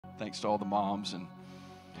Thanks to all the moms, and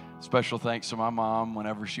special thanks to my mom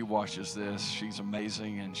whenever she watches this. She's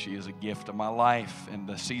amazing, and she is a gift to my life. And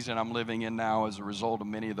the season I'm living in now is a result of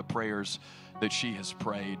many of the prayers that she has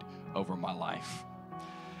prayed over my life.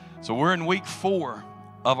 So we're in week 4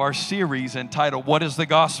 of our series entitled, What is the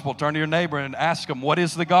Gospel? Turn to your neighbor and ask them, what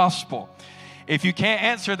is the gospel? If you can't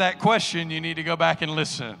answer that question, you need to go back and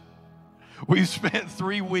listen. We've spent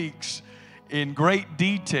 3 weeks in great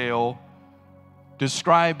detail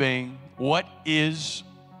describing what is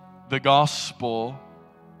the gospel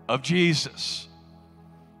of Jesus.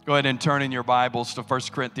 Go ahead and turn in your Bibles to 1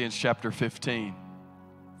 Corinthians chapter 15.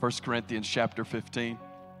 1 Corinthians chapter 15.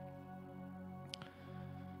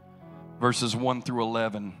 Verses 1 through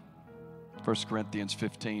 11. 1 Corinthians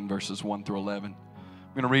 15, verses 1 through 11.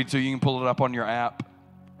 I'm going to read to you. You can pull it up on your app.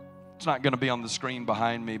 It's not going to be on the screen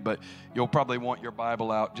behind me, but you'll probably want your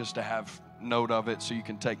Bible out just to have note of it so you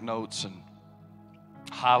can take notes and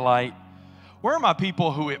highlight. Where are my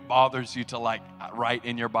people who it bothers you to like write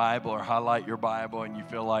in your Bible or highlight your Bible and you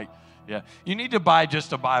feel like, yeah, you need to buy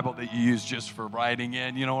just a Bible that you use just for writing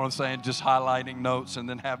in, you know what I'm saying? Just highlighting notes, and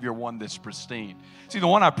then have your one that's pristine. See, the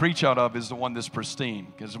one I preach out of is the one that's pristine,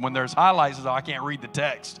 because when there's highlights, I can't read the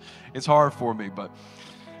text. It's hard for me, but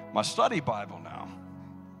my study Bible now,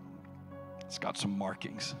 it's got some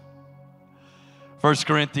markings. 1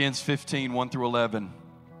 Corinthians 15, 1 through 11.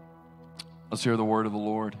 Let's hear the word of the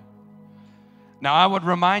Lord. Now I would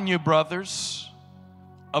remind you, brothers,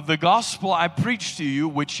 of the gospel I preached to you,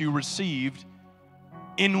 which you received,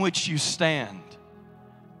 in which you stand,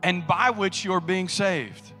 and by which you are being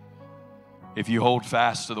saved, if you hold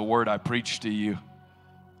fast to the word I preached to you,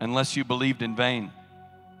 unless you believed in vain.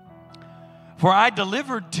 For I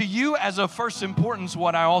delivered to you as of first importance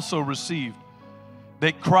what I also received,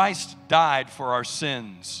 that Christ died for our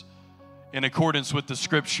sins in accordance with the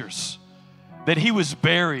Scriptures, that He was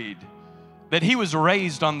buried, that He was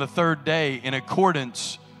raised on the 3rd day in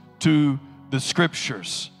accordance to the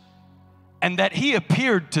Scriptures, and that He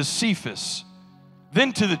appeared to Cephas,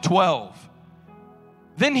 then to the 12.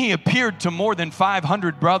 Then He appeared to more than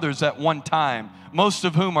 500 brothers at one time, most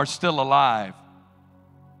of whom are still alive,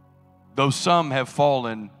 though some have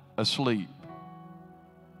fallen asleep.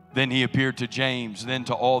 Then He appeared to James, then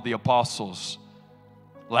to all the apostles.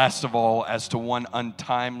 Last of all, as to one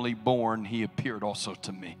untimely born, He appeared also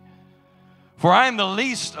to me. For I am the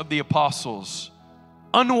least of the apostles,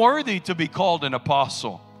 unworthy to be called an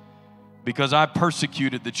apostle, because I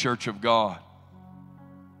persecuted the church of God.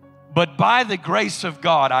 But by the grace of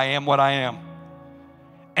God, I am what I am.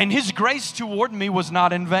 And His grace toward me was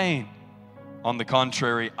not in vain. On the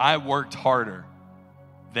contrary, I worked harder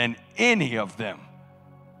than any of them,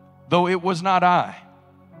 though it was not I,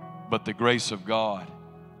 but the grace of God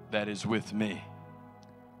that is with me.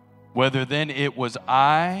 Whether then it was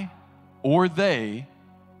I or they,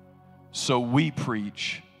 so we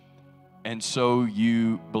preach, and so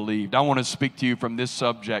you believed. I want to speak to you from this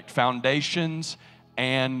subject, foundations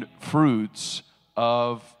and fruits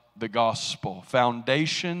of the gospel.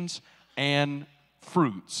 Foundations and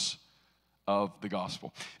fruits of the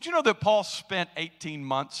gospel. Did you know that Paul spent 18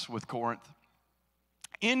 months with Corinth?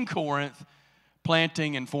 In Corinth,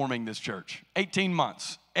 planting and forming this church. 18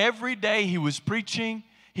 months. Every day he was preaching,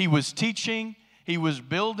 he was teaching, he was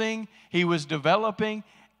building, he was developing,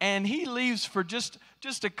 and he leaves for just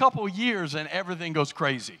a couple years and everything goes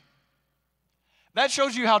crazy. That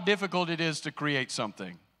shows you how difficult it is to create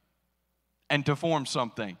something and to form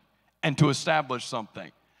something and to establish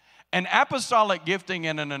something. An apostolic gifting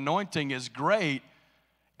and an anointing is great,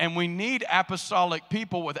 and we need apostolic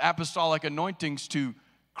people with apostolic anointings to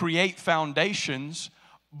create foundations,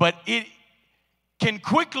 but it can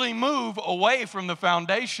quickly move away from the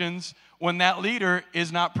foundations when that leader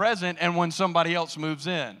is not present and when somebody else moves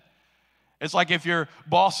in. It's like if your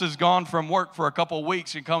boss is gone from work for a couple of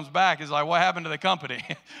weeks and comes back, it's like, what happened to the company?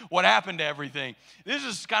 What happened to everything? This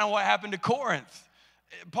is kind of what happened to Corinth.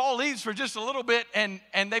 Paul leaves for just a little bit and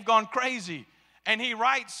they've gone crazy. And he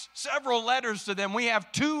writes several letters to them. We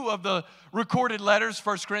have 2 of the recorded letters,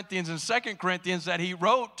 1 Corinthians and 2 Corinthians, that he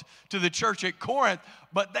wrote to the church at Corinth,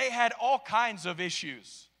 but they had all kinds of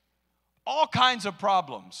issues, all kinds of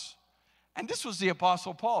problems. And this was the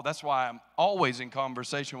Apostle Paul. That's why I'm always in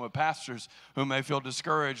conversation with pastors who may feel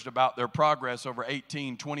discouraged about their progress over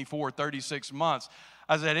 18, 24, 36 months.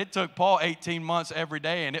 I said, it took Paul 18 months every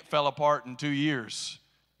day, and it fell apart in 2 years.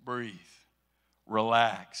 Breathe,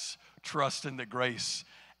 relax, trust in the grace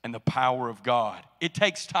and the power of God. It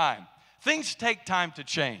takes time. Things take time to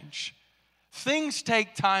change. Things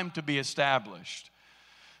take time to be established.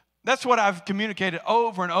 That's what I've communicated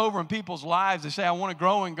over and over in people's lives. They say, I want to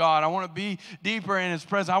grow in God. I want to be deeper in His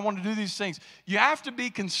presence. I want to do these things. You have to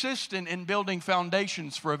be consistent in building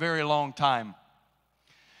foundations for a very long time.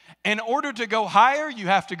 In order to go higher, you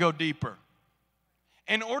have to go deeper.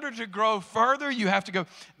 In order to grow further, you have to go.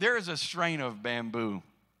 There is a strain of bamboo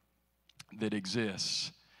that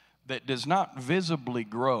exists that does not visibly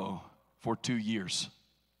grow for 2 years.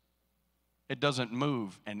 It doesn't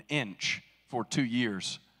move an inch for 2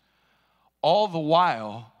 years. All the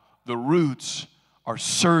while, the roots are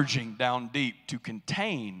surging down deep to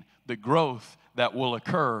contain the growth that will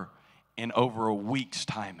occur in over a week's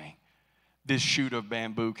timing. This shoot of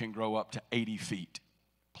bamboo can grow up to 80 feet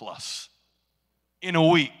plus in a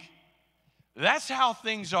week. That's how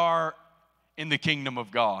things are in the kingdom of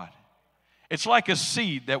God. It's like a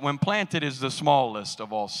seed that when planted is the smallest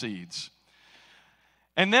of all seeds.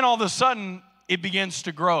 And then all of a sudden, it begins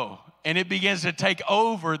to grow. And it begins to take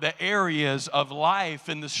over the areas of life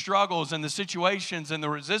and the struggles and the situations and the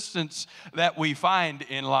resistance that we find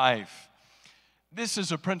in life. This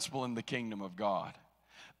is a principle in the kingdom of God.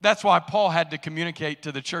 That's why Paul had to communicate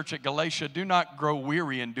to the church at Galatia, do not grow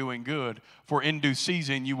weary in doing good, for in due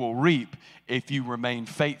season you will reap if you remain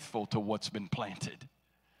faithful to what's been planted.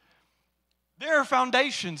 There are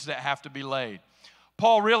foundations that have to be laid.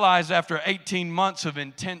 Paul realized after 18 months of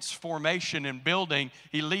intense formation and building,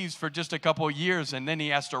 he leaves for just a couple of years, and then he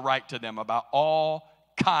has to write to them about all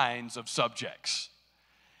kinds of subjects.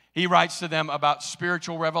 He writes to them about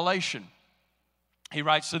spiritual revelation. He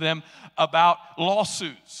writes to them about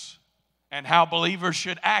lawsuits and how believers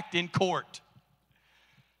should act in court.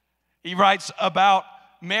 He writes about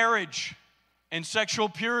marriage and sexual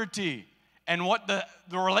purity and what the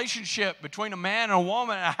relationship between a man and a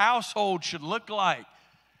woman in a household should look like.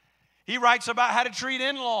 He writes about how to treat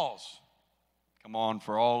in-laws. Come on,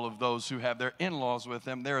 for all of those who have their in-laws with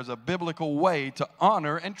them, there is a biblical way to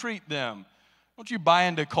honor and treat them. Don't you buy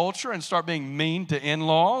into culture and start being mean to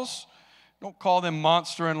in-laws. Don't call them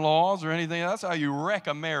monster in-laws or anything. That's how you wreck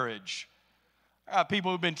a marriage. I got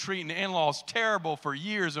people who've been treating in-laws terrible for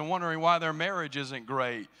years and wondering why their marriage isn't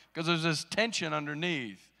great, because there's this tension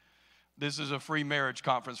underneath. This is a free marriage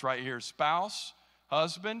conference right here. Spouse,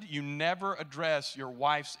 husband, you never address your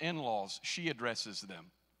wife's in-laws. She addresses them.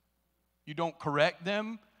 You don't correct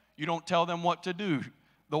them. You don't tell them what to do.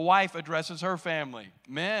 The wife addresses her family.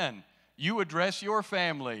 Men, you address your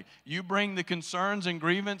family. You bring the concerns and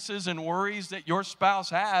grievances and worries that your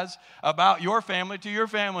spouse has about your family to your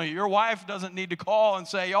family. Your wife doesn't need to call and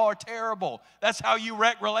say, y'all are terrible. That's how you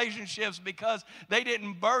wreck relationships, because they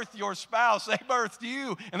didn't birth your spouse. They birthed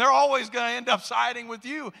you. And they're always going to end up siding with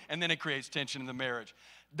you. And then it creates tension in the marriage.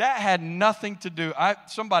 That had nothing to do.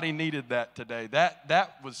 Somebody needed that today.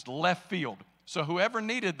 That was left field. So whoever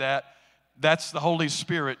needed that, that's the Holy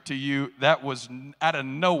Spirit to you. That was out of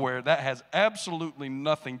nowhere. That has absolutely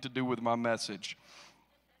nothing to do with my message.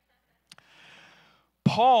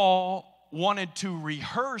 Paul wanted to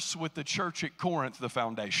rehearse with the church at Corinth the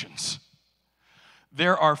foundations.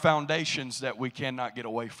 There are foundations that we cannot get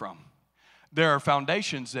away from. There are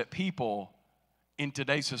foundations that people in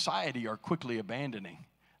today's society are quickly abandoning,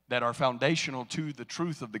 that are foundational to the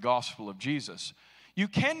truth of the gospel of Jesus. You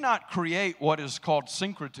cannot create what is called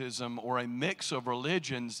syncretism, or a mix of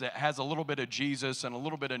religions that has a little bit of Jesus and a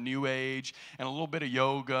little bit of New Age and a little bit of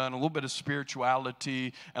yoga and a little bit of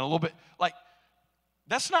spirituality and a little bit, like,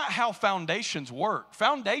 that's not how foundations work.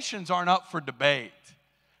 Foundations aren't up for debate.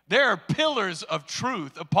 There are pillars of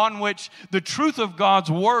truth upon which the truth of God's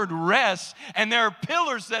word rests, and there are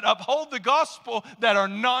pillars that uphold the gospel that are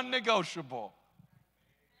non-negotiable.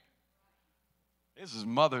 This is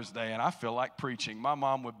Mother's Day, and I feel like preaching. My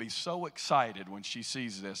mom would be so excited when she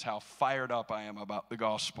sees this, how fired up I am about the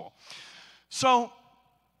gospel. So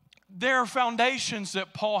there are foundations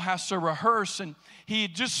that Paul has to rehearse, and he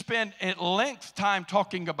just spent at length time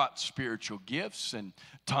talking about spiritual gifts and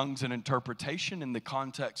tongues and interpretation in the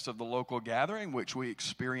context of the local gathering, which we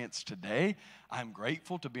experience today. I'm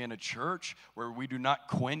grateful to be in a church where we do not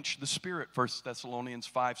quench the Spirit, 1 Thessalonians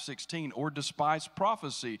 5:16, or despise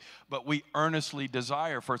prophecy, but we earnestly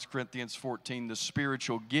desire, 1 Corinthians 14, the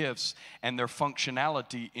spiritual gifts and their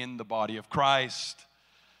functionality in the body of Christ.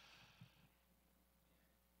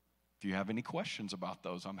 If you have any questions about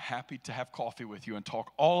those, I'm happy to have coffee with you and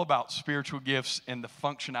talk all about spiritual gifts and the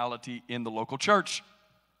functionality in the local church.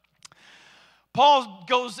 Paul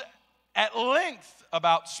goes at length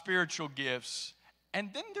about spiritual gifts, and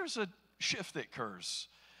then there's a shift that occurs.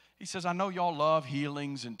 He says, I know y'all love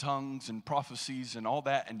healings and tongues and prophecies and all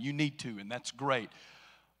that, and you need to, and that's great.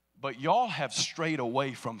 But y'all have strayed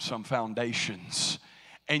away from some foundations,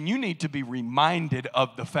 And you need to be reminded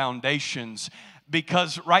of the foundations,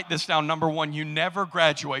 because, write this down, number one, you never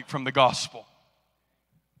graduate from the gospel.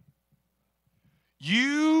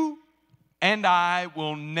 You and I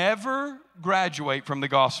will never graduate from the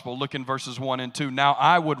gospel. Look in verses 1 and 2. Now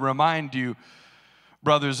I would remind you,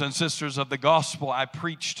 brothers and sisters, of the gospel I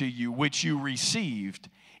preached to you, which you received,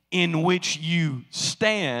 in which you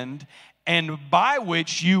stand, and by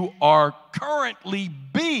which you are currently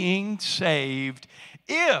being saved,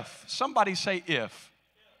 if, somebody say if.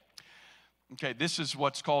 Okay, this is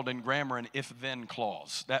what's called in grammar an if-then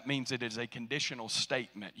clause. That means it is a conditional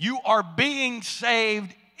statement. You are being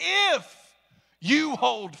saved if you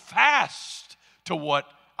hold fast to what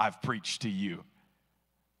I've preached to you,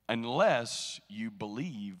 unless you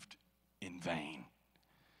believed in vain.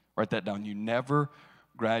 Write that down. You never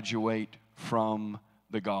graduate from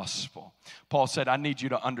the gospel. Paul said, I need you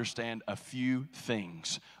to understand a few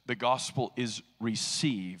things. The gospel is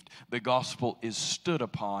received, the gospel is stood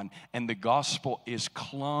upon, and the gospel is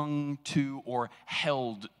clung to or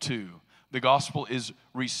held to. The gospel is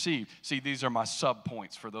received. See, these are my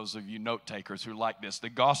sub-points for those of you note takers who like this. The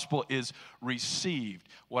gospel is received.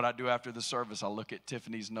 What I do after the service, I look at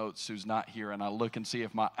Tiffany's notes, who's not here, and I look and see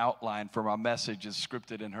if my outline for my message is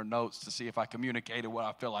scripted in her notes to see if I communicated what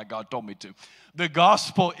I feel like God told me to. The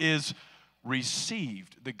gospel is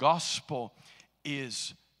received. The gospel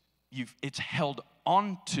is, it's held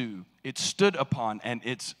onto, it's stood upon, and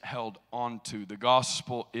it's held onto. The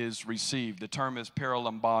gospel is received. The term is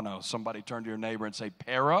paralambano. Somebody turn to your neighbor and say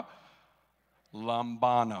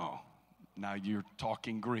paralambano. Now you're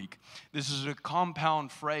talking Greek. This is a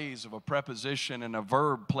compound phrase of a preposition and a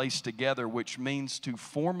verb placed together, which means to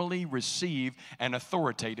formally receive an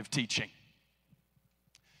authoritative teaching.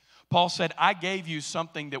 Paul said, I gave you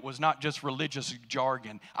something that was not just religious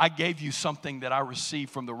jargon. I gave you something that I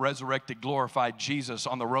received from the resurrected, glorified Jesus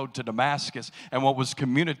on the road to Damascus, and what was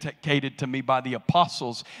communicated to me by the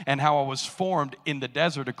apostles, and how I was formed in the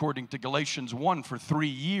desert, according to Galatians 1, for 3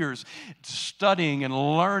 years, studying and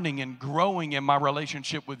learning and growing in my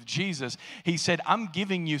relationship with Jesus. He said, I'm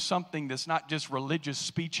giving you something that's not just religious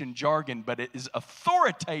speech and jargon, but it is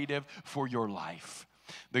authoritative for your life.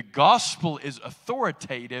 The gospel is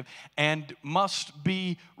authoritative and must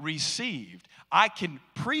be received. I can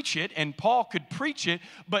preach it, and Paul could preach it,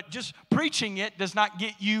 but just preaching it does not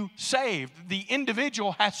get you saved. The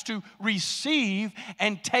individual has to receive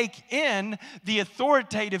and take in the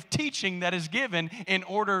authoritative teaching that is given in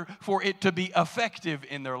order for it to be effective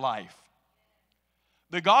in their life.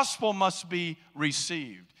 The gospel must be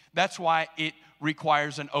received. That's why it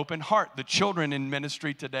requires an open heart. The children in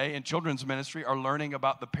ministry today, in children's ministry, are learning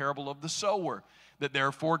about the parable of the sower, that there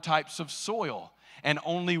are 4 types of soil, and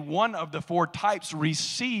only one of the 4 types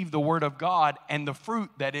receive the word of God and the fruit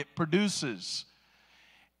that it produces.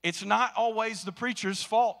 It's not always the preacher's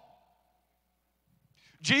fault.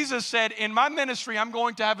 Jesus said, in my ministry, I'm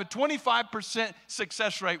going to have a 25%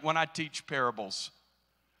 success rate when I teach parables.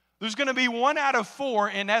 There's going to be 1 out of 4,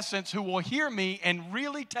 in essence, who will hear me and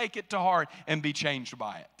really take it to heart and be changed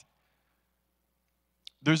by it.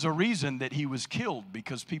 There's a reason that he was killed,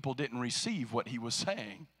 because people didn't receive what he was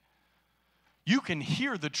saying. You can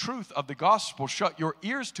hear the truth of the gospel, shut your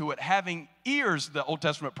ears to it. Having ears, the Old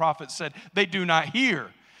Testament prophet said, they do not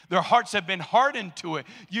hear. Their hearts have been hardened to it.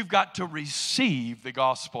 You've got to receive the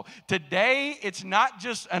gospel. Today, it's not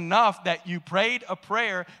just enough that you prayed a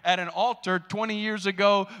prayer at an altar 20 years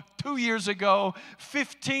ago, 2 years ago,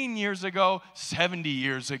 15 years ago, 70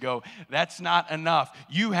 years ago. That's not enough.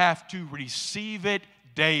 You have to receive it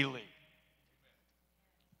daily.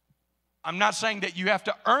 I'm not saying that you have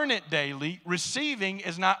to earn it daily. Receiving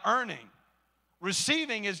is not earning.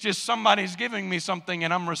 Receiving is just somebody's giving me something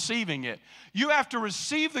and I'm receiving it. You have to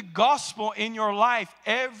receive the gospel in your life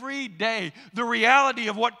every day. The reality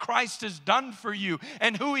of what Christ has done for you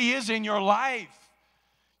and who He is in your life.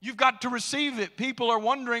 You've got to receive it. People are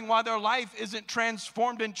wondering why their life isn't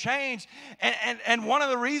transformed and changed. And one of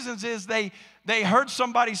the reasons is they heard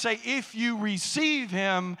somebody say, if you receive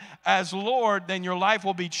Him as Lord, then your life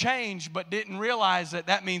will be changed, but didn't realize that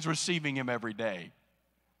that means receiving Him every day.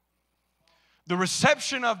 The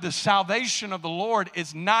reception of the salvation of the Lord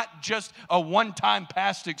is not just a one-time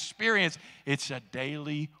past experience. It's a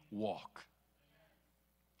daily walk.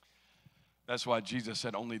 That's why Jesus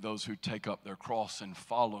said only those who take up their cross and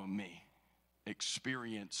follow me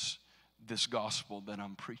experience this gospel that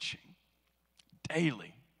I'm preaching.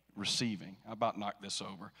 Daily receiving. I about knocked this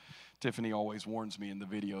over. Tiffany always warns me in the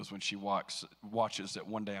videos when she watches that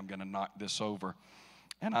one day I'm going to knock this over.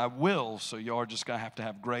 And I will, so y'all are just going to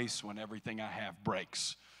have grace when everything I have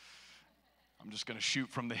breaks. I'm just going to shoot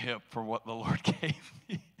from the hip for what the Lord gave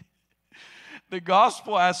me. The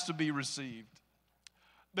gospel has to be received.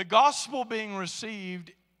 The gospel being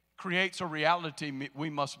received creates a reality we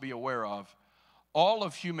must be aware of. All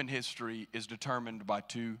of human history is determined by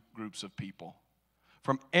two groups of people.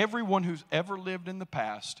 From everyone who's ever lived in the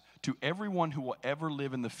past to everyone who will ever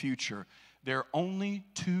live in the future, there are only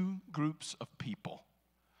two groups of people: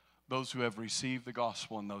 those who have received the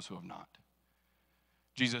gospel and those who have not.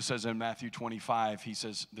 Jesus says in Matthew 25, he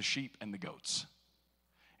says, the sheep and the goats.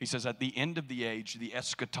 He says at the end of the age, the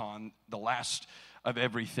eschaton, the last of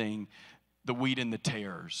everything, the wheat and the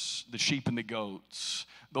tares, the sheep and the goats,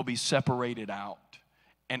 they'll be separated out.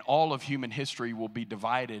 And all of human history will be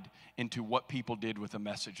divided into what people did with the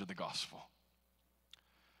message of the gospel.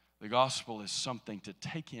 The gospel is something to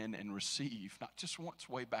take in and receive, not just once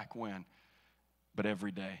way back when, but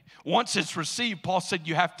every day. Once it's received, Paul said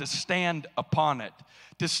you have to stand upon it.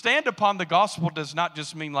 To stand upon the gospel does not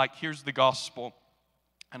just mean like, here's the gospel,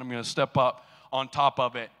 and I'm going to step up on top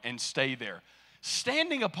of it and stay there.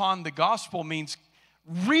 Standing upon the gospel means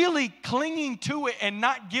really clinging to it and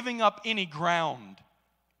not giving up any ground.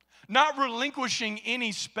 Not relinquishing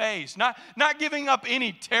any space, not giving up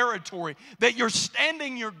any territory, that you're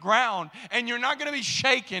standing your ground and you're not going to be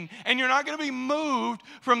shaken and you're not going to be moved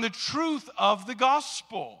from the truth of the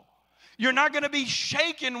gospel. You're not going to be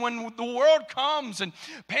shaken when the world comes and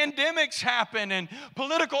pandemics happen and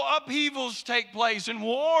political upheavals take place and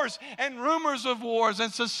wars and rumors of wars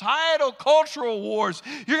and societal, cultural wars.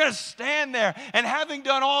 You're going to stand there, and having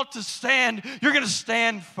done all to stand, you're going to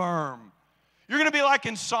stand firm. You're going to be like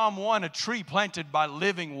in Psalm 1, a tree planted by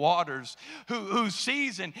living waters, whose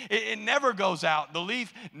season, it never goes out. The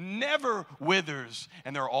leaf never withers,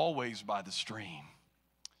 and they're always by the stream.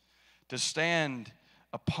 To stand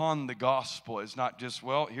upon the gospel is not just,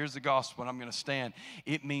 well, here's the gospel and I'm going to stand.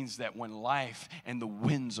 It means that when life and the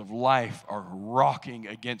winds of life are rocking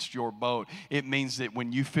against your boat, it means that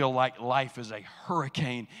when you feel like life is a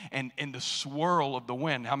hurricane and in the swirl of the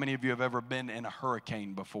wind. How many of you have ever been in a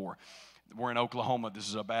hurricane before? We're in Oklahoma. This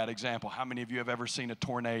is a bad example. How many of you have ever seen a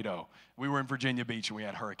tornado? We were in Virginia Beach and we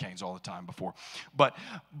had hurricanes all the time before. But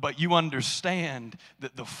you understand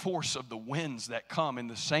that the force of the winds that come in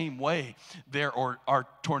the same way. There are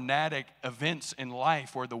tornadic events in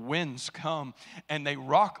life where the winds come and they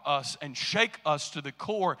rock us and shake us to the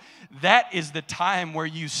core. That is the time where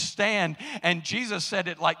you stand. And Jesus said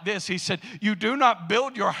it like this. He said, you do not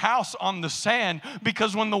build your house on the sand,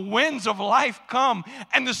 because when the winds of life come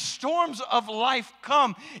and the storms of life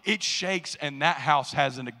come, it shakes, and that house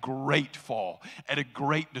has a great fall and a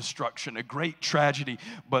great destruction, a great tragedy.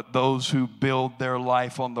 But those who build their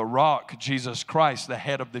life on the rock, Jesus Christ, the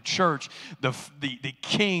head of the church, the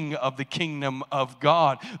king of the kingdom of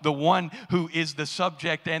God, the one who is the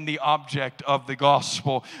subject and the object of the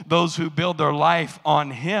gospel, those who build their life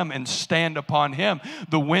on him and stand upon him,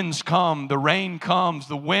 the winds come, the rain comes,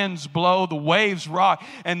 the winds blow, the waves rock,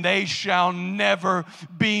 and they shall never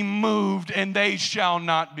be moved, and they shall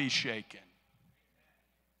not be shaken.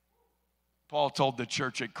 Paul told the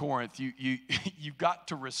church at Corinth, you've got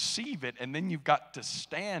to receive it, and then you've got to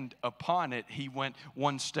stand upon it. He went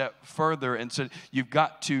one step further and said, you've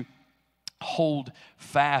got to hold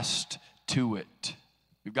fast to it.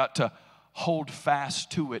 You've got to hold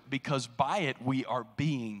fast to it, because by it we are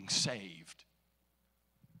being saved.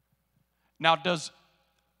 Now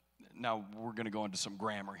we're going to go into some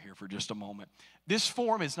grammar here for just a moment. This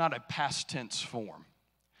form is not a past tense form,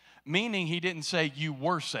 meaning he didn't say you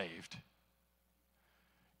were saved.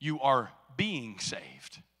 You are being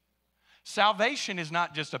saved. Salvation is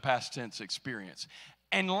not just a past tense experience.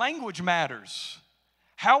 And language matters.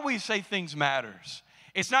 How we say things matters.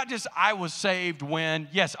 It's not just I was saved when,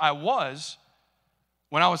 yes, I was.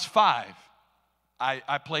 When I was 5,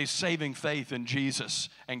 I placed saving faith in Jesus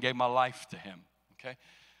and gave my life to him. Okay?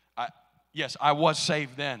 Yes, I was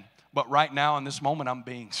saved then. But right now in this moment, I'm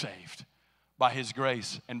being saved by his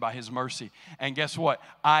grace and by his mercy. And guess what?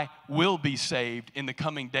 I will be saved in the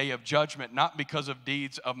coming day of judgment, not because of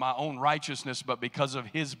deeds of my own righteousness, but because of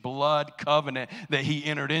his blood covenant that he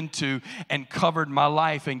entered into and covered my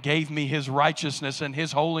life and gave me his righteousness and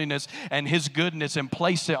his holiness and his goodness and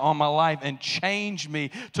placed it on my life and changed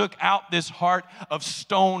me, took out this heart of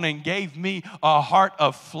stone and gave me a heart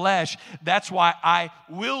of flesh. That's why I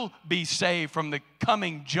will be saved from the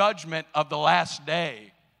coming judgment of the last day.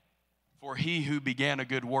 For he who began a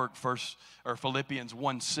good work, Philippians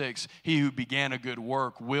 1:6, he who began a good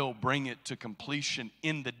work will bring it to completion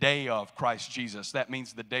in the day of Christ Jesus. That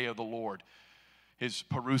means the day of the Lord, his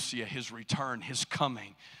parousia, his return, his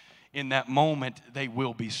coming. in that moment, they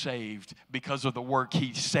will be saved because of the work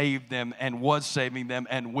He saved them and was saving them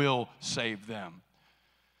and will save them.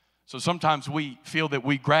 So sometimes we feel that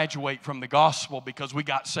we graduate from the gospel because we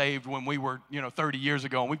got saved when we were, 30 years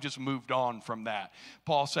ago, and we've just moved on from that.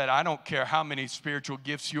 Paul said, I don't care how many spiritual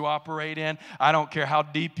gifts you operate in. I don't care how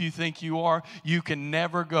deep you think you are. You can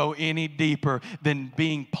never go any deeper than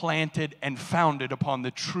being planted and founded upon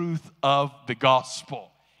the truth of the gospel.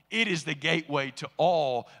 It is the gateway to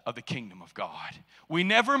all of the kingdom of God. We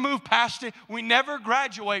never move past it. We never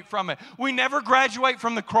graduate from it. We never graduate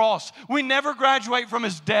from the cross. We never graduate from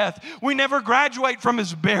His death. We never graduate from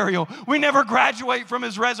His burial. We never graduate from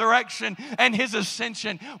His resurrection and His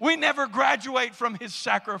ascension. We never graduate from His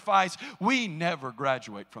sacrifice. We never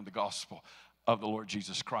graduate from the gospel of the Lord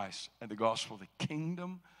Jesus Christ and the gospel of the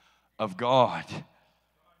kingdom of God.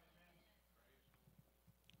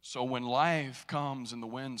 So when life comes and the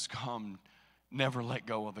winds come, never let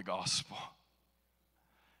go of the gospel.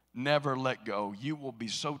 Never let go. You will be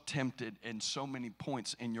so tempted in so many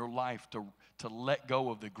points in your life to let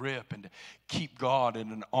go of the grip and to keep God at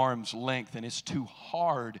an arm's length. And it's too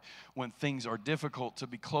hard when things are difficult to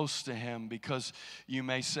be close to Him, because you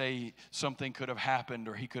may say something could have happened,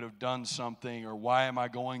 or He could have done something, or why am I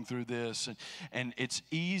going through this? And it's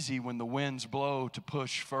easy when the winds blow to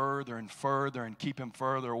push further and further and keep Him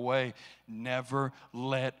further away. Never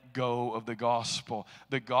let go of the gospel.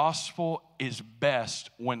 The gospel is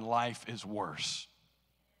best when life is worse.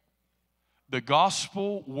 The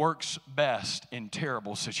gospel works best in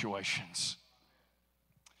terrible situations.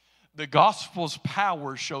 The gospel's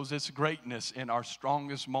power shows its greatness in our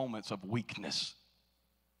strongest moments of weakness.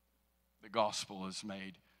 The gospel is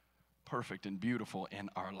made perfect and beautiful in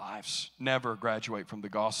our lives. Never graduate from the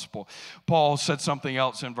gospel. Paul said something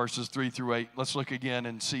else in verses 3 through 8. Let's look again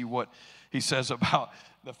and see what he says about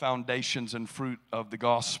the foundations and fruit of the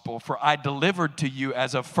gospel. For I delivered to you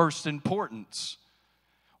as of first importance.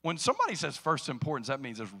 When somebody says first importance, that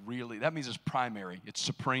means it's primary. It's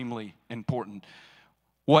supremely important.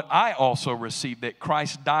 What I also received, that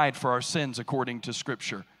Christ died for our sins according to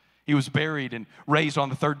Scripture. He was buried and raised on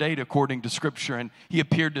the third day according to Scripture. And He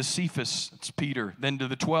appeared to Cephas, that's Peter, then to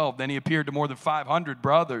the 12. Then He appeared to more than 500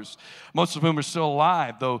 brothers, most of whom are still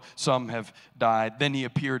alive, though some have died. Then He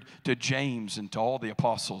appeared to James and to all the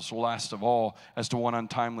apostles. Last of all, as to one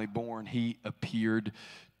untimely born, He appeared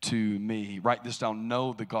to me. Write this down.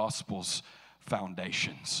 Know the gospel's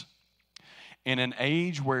foundations. In an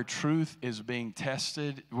age where truth is being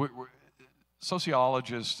tested,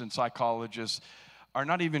 sociologists and psychologists are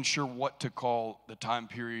not even sure what to call the time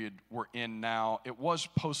period we're in now. It was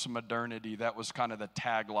postmodernity. That was kind of the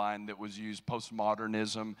tagline that was used.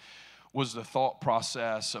 Postmodernism was the thought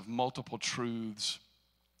process of multiple truths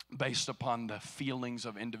based upon the feelings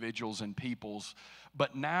of individuals and peoples.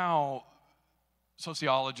 But now,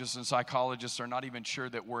 sociologists and psychologists are not even sure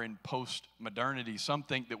that we're in post-modernity. Some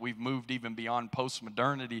think that we've moved even beyond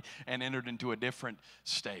post-modernity and entered into a different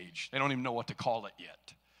stage. They don't even know what to call it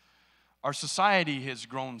yet. Our society has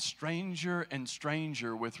grown stranger and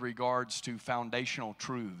stranger with regards to foundational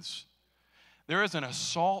truths. There is an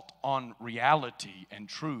assault on reality and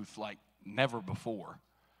truth like never before.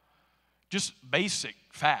 Just basic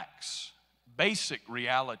facts, basic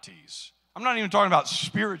realities. I'm not even talking about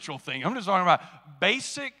spiritual things. I'm just talking about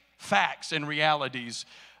basic facts and realities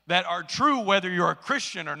that are true whether you're a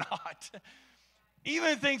Christian or not.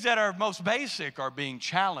 Even things that are most basic are being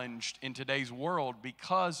challenged in today's world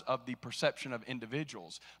because of the perception of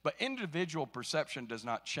individuals. But individual perception does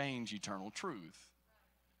not change eternal truth.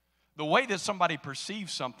 The way that somebody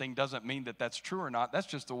perceives something doesn't mean that that's true or not. That's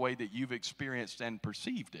just the way that you've experienced and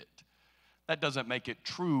perceived it. That doesn't make it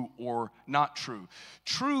true or not true.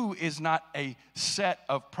 True is not a set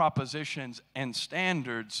of propositions and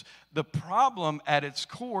standards. The problem at its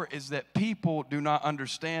core is that people do not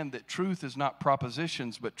understand that truth is not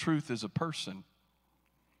propositions, but truth is a person.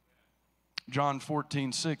 John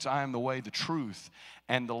 14:6, I am the way, the truth,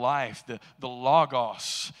 and the life, the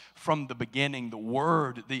logos, from the beginning, the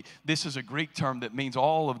word. This is a Greek term that means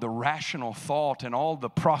all of the rational thought and all the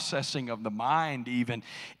processing of the mind even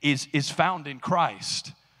is found in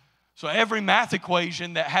Christ. So every math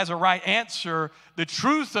equation that has a right answer, the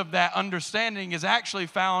truth of that understanding is actually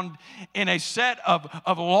found in a set of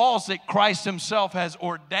laws that Christ Himself has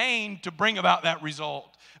ordained to bring about that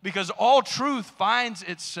result. Because all truth finds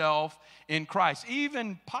itself in Christ.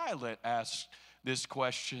 Even Pilate asked this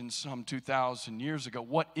question some 2,000 years ago.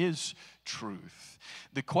 What is truth?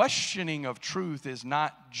 The questioning of truth is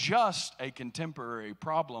not just a contemporary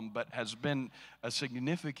problem, but has been a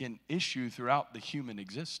significant issue throughout the human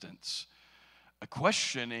existence. A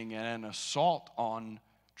questioning and an assault on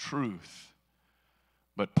truth.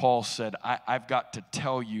 But Paul said, I've got to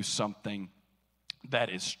tell you something that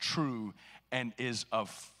is true and is of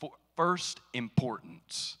first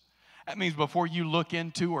importance. That means before you look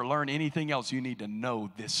into or learn anything else, you need to know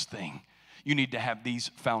this thing. You need to have these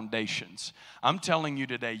foundations. I'm telling you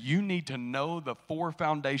today, you need to know the 4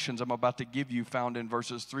 foundations I'm about to give you, found in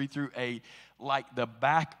verses 3 through 8, like the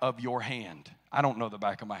back of your hand. I don't know the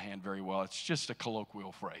back of my hand very well. It's just a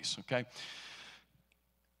colloquial phrase, okay?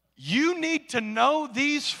 You need to know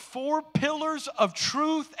these 4 pillars of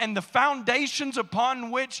truth and the foundations upon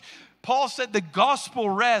which Paul said the gospel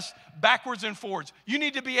rests backwards and forwards. You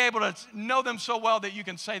need to be able to know them so well that you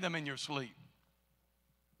can say them in your sleep.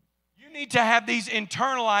 You need to have these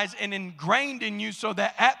internalized and ingrained in you so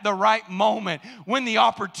that at the right moment, when the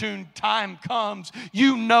opportune time comes,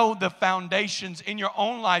 you know the foundations in your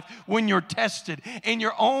own life when you're tested, in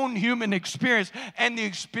your own human experience and the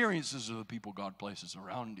experiences of the people God places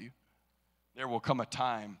around you. There will come a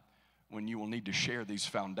time when you will need to share these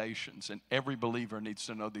foundations, and every believer needs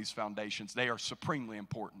to know these foundations. They are supremely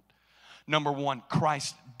important. Number 1,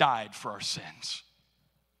 Christ died for our sins.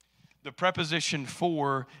 The preposition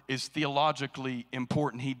for is theologically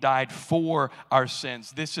important. He died for our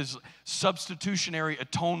sins. This is substitutionary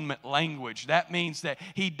atonement language. That means that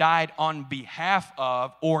he died on behalf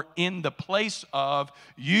of or in the place of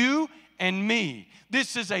you and me.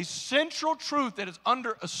 This is a central truth that is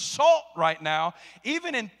under assault right now,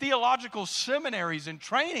 even in theological seminaries and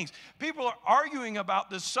trainings. People are arguing about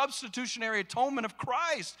the substitutionary atonement of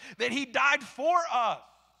Christ, that he died for us.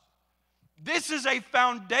 This is a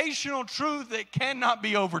foundational truth that cannot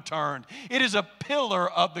be overturned. It is a pillar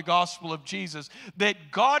of the gospel of Jesus, that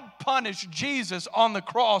God punished Jesus on the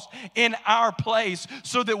cross in our place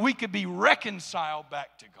so that we could be reconciled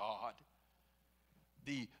back to God.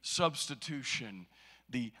 The substitution,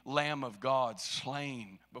 the Lamb of God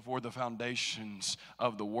slain before the foundations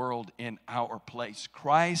of the world in our place.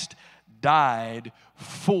 Christ died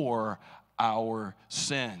for our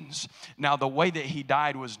sins. Now, the way that he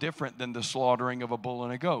died was different than the slaughtering of a bull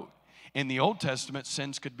and a goat. In the Old Testament,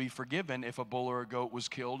 sins could be forgiven if a bull or a goat was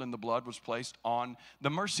killed and the blood was placed on the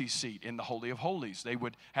mercy seat in the Holy of Holies. They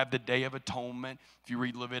would have the Day of Atonement. If you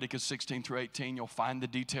read Leviticus 16 through 18, you'll find the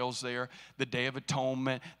details there. The Day of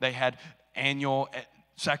Atonement, they had annual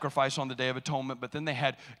sacrifice on the Day of Atonement, but then they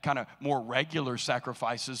had kind of more regular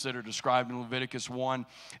sacrifices that are described in Leviticus 1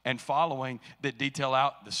 and following that detail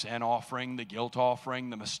out the sin offering, the guilt offering,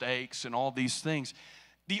 the mistakes, and all these things.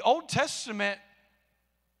 The Old Testament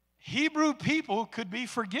Hebrew people could be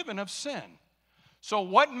forgiven of sin. So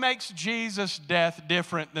what makes Jesus' death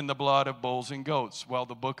different than the blood of bulls and goats? Well,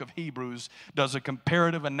 the book of Hebrews does a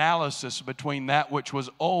comparative analysis between that which was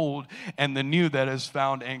old and the new that is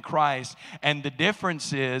found in Christ. And the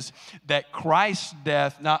difference is that Christ's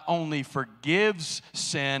death not only forgives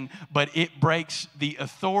sin, but it breaks the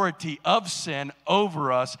authority of sin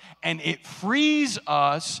over us, and it frees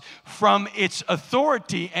us from its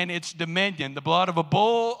authority and its dominion. The blood of a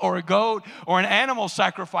bull or a goat or an animal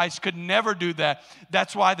sacrifice could never do that.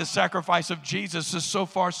 That's why the sacrifice of Jesus is so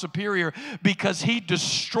far superior, because he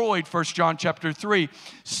destroyed, 1 John chapter 3,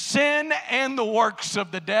 sin and the works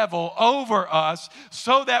of the devil over us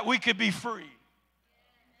so that we could be free.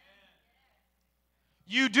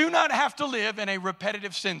 You do not have to live in a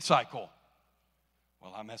repetitive sin cycle.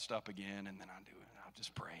 Well, I messed up again, and then I do it. I'll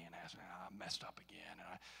just pray and ask, I messed up again.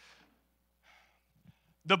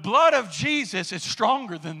 The blood of Jesus is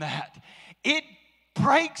stronger than that. It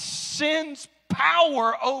breaks sin's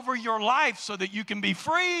power over your life so that you can be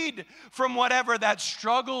freed from whatever that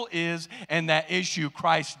struggle is and that issue.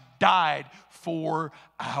 Christ died for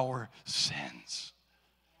our sins.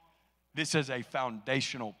 This is a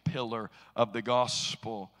foundational pillar of the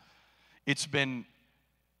gospel. It's been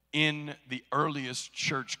in the earliest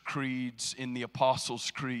church creeds, in the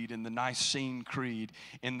Apostles' Creed, in the Nicene Creed,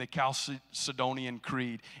 in the Chalcedonian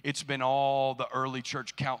Creed. It's been all the early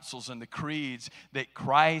church councils and the creeds that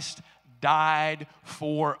Christ died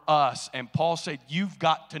for us. And Paul said, you've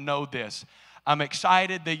got to know this. I'm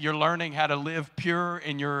excited that you're learning how to live pure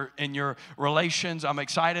in your relations. I'm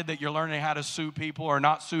excited that you're learning how to sue people or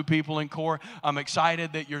not sue people in court. I'm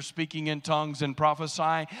excited that you're speaking in tongues and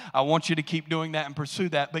prophesying. I want you to keep doing that and pursue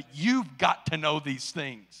that. But you've got to know these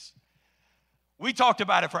things. We talked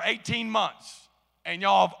about it for 18 months, and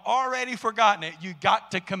y'all have already forgotten it. You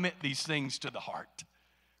got to commit these things to the heart.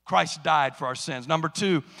 Christ died for our sins. Number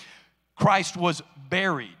 2, Christ was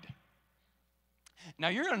buried. Now,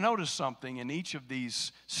 you're going to notice something in each of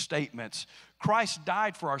these statements. Christ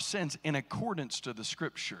died for our sins in accordance to the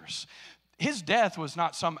Scriptures. his death was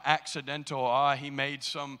not some accidental, he made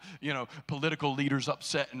some, political leaders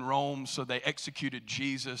upset in Rome, so they executed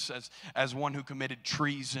Jesus as one who committed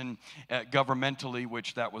treason governmentally,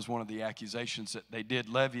 which that was one of the accusations that they did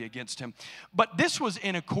levy against him. But this was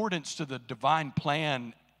in accordance to the divine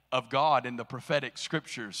plan of God in the prophetic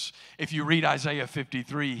scriptures. If you read Isaiah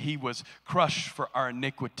 53, he was crushed for our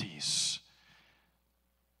iniquities.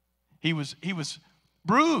 He was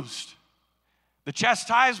bruised. The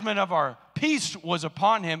chastisement of our peace was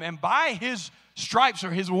upon him, and by his stripes or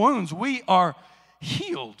his wounds, we are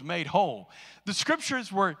healed, made whole. The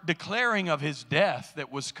scriptures were declaring of his death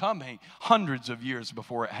that was coming hundreds of years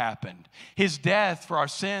before it happened. His death for our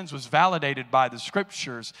sins was validated by the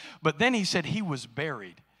scriptures, but then he said he was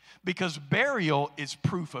buried, because burial is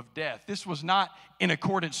proof of death. This was not in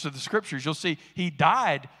accordance to the scriptures. You'll see he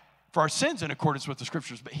died for our sins in accordance with the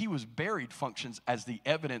scriptures, but he was buried functions as the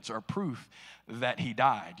evidence or proof that he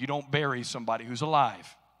died. You don't bury somebody who's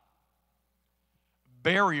alive.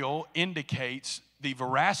 Burial indicates the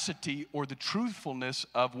veracity or the truthfulness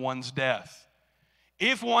of one's death.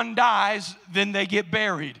 If one dies, then they get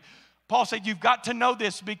buried. Paul said you've got to know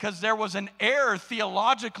this, because there was an error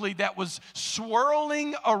theologically that was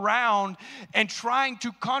swirling around and trying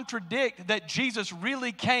to contradict that Jesus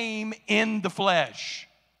really came in the flesh.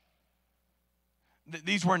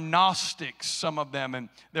 These were Gnostics, some of them, and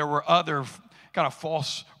there were other kind of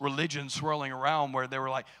false religions swirling around where they were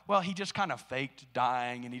like, well, he just kind of faked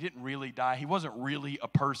dying, and he didn't really die. He wasn't really a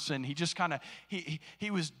person. He just kind of, he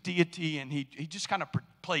was deity, and he just kind of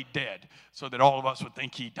played dead so that all of us would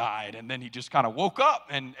think he died. And then he just kind of woke up,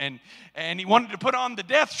 and he wanted to put on the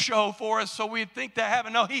death show for us so we'd think that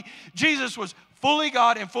happened. No, Jesus was fully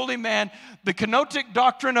God and fully man. The kenotic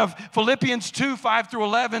doctrine of Philippians 2, 5 through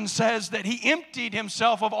 11 says that he emptied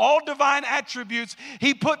himself of all divine attributes.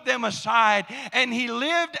 He put them aside, and he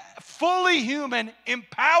lived fully human,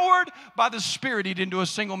 empowered by the Spirit. He didn't do a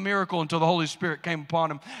single miracle until the Holy Spirit came upon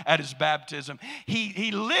him at his baptism.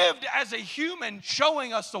 He lived as a human,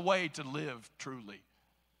 showing us the way to live truly.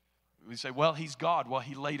 We say, well, he's God. Well,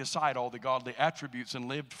 he laid aside all the godly attributes and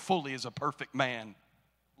lived fully as a perfect man,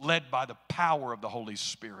 led by the power of the Holy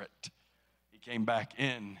Spirit. He came back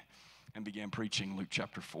in and began preaching Luke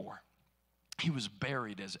chapter 4. He was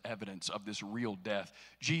buried as evidence of this real death.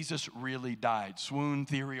 Jesus really died. Swoon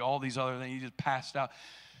theory, all these other things, he just passed out.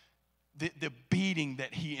 The beating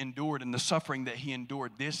that he endured and the suffering that he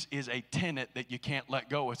endured, this is a tenet that you can't let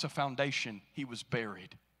go. It's a foundation. He was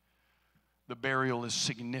buried. The burial is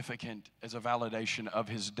significant as a validation of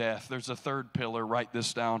his death. There's a third pillar. Write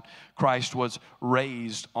this down. Christ was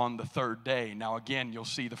raised on the third day. Now again, you'll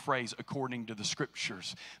see the phrase according to the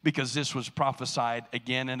scriptures, because this was prophesied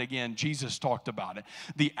again and again. Jesus talked about it.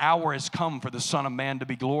 The hour has come for the Son of Man to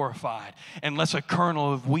be glorified. Unless a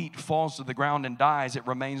kernel of wheat falls to the ground and dies, it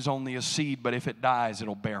remains only a seed, but if it dies,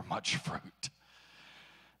 it'll bear much fruit.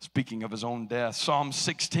 Speaking of his own death, Psalm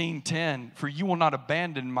 16:10, for you will not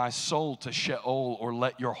abandon my soul to Sheol or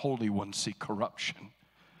let your Holy One see corruption.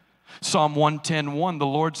 Psalm 110:1, the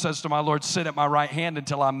Lord says to my Lord, sit at my right hand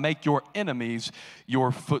until I make your enemies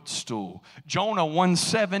your footstool. Jonah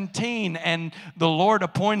 1:17, and the Lord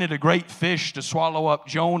appointed a great fish to swallow up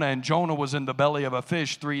Jonah, and Jonah was in the belly of a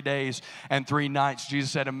fish 3 days and 3 nights. Jesus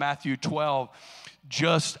said in Matthew 12,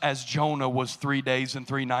 just as Jonah was 3 days and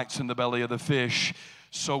 3 nights in the belly of the fish,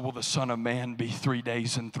 so will the Son of Man be 3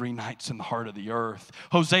 days and 3 nights in the heart of the earth.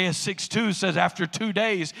 Hosea 6:2 says, after 2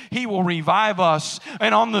 days, he will revive us,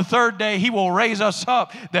 and on the third day, he will raise us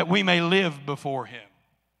up that we may live before him.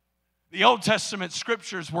 The Old Testament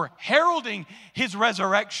scriptures were heralding his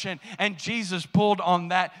resurrection, and Jesus pulled on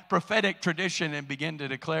that prophetic tradition and began to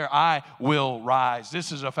declare, I will rise.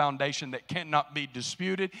 This is a foundation that cannot be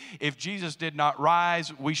disputed. If Jesus did not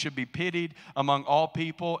rise, we should be pitied among all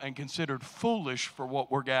people and considered foolish for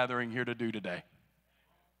what we're gathering here to do today.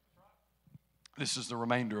 This is the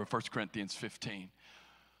remainder of 1 Corinthians 15.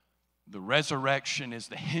 The resurrection is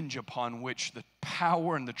the hinge upon which the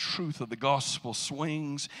power and the truth of the gospel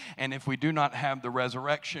swings. And if we do not have the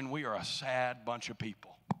resurrection, we are a sad bunch of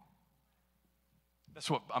people. That's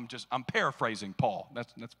what I'm paraphrasing Paul.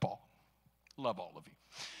 That's Paul. Love all of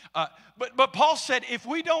you. But Paul said, if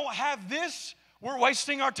we don't have this, we're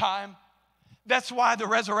wasting our time. That's why the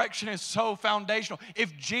resurrection is so foundational.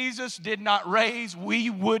 If Jesus did not raise, we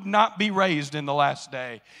would not be raised in the last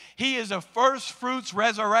day. He is a first fruits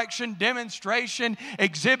resurrection demonstration,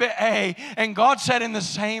 exhibit A. And God said, in the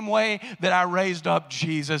same way that I raised up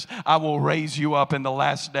Jesus, I will raise you up in the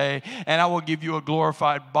last day, and I will give you a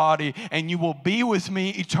glorified body, and you will be with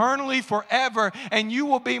me eternally forever, and you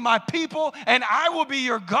will be my people, and I will be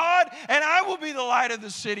your God, and I will be the light of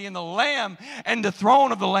the city, and the Lamb, and the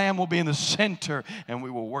throne of the Lamb will be in the center, and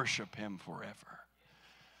we will worship him forever.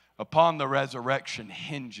 Upon the resurrection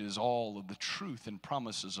hinges all of the truth and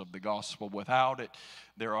promises of the gospel. Without it,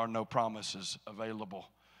 there are no promises available.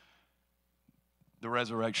 The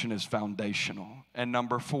resurrection is foundational. And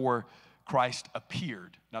number 4, Christ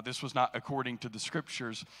appeared. Now, this was not according to the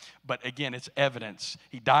scriptures, but again, it's evidence.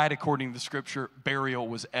 He died according to the scripture. Burial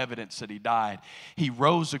was evidence that he died. He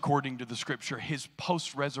rose according to the scripture. His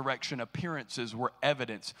post-resurrection appearances were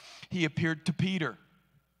evidence. He appeared to Peter.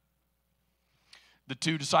 The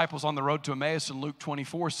 2 disciples on the road to Emmaus in Luke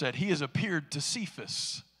 24 said, he has appeared to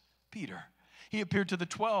Cephas, Peter. He appeared to the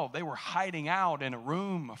 12. They were hiding out in a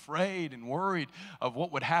room, afraid and worried of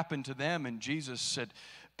what would happen to them. And Jesus said,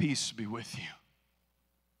 peace be with you.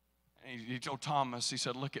 And he told Thomas, he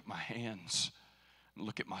said, look at my hands and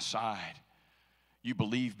look at my side. You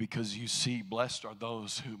believe because you see. Blessed are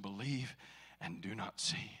those who believe and do not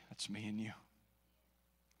see. That's me and you.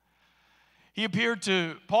 He appeared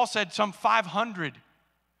to, Paul said, some 500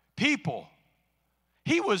 people.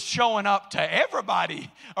 He was showing up to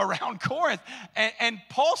everybody around Corinth. And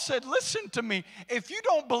Paul said, listen to me. If you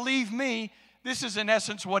don't believe me, this is in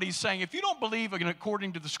essence what he's saying. If you don't believe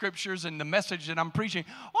according to the scriptures and the message that I'm preaching,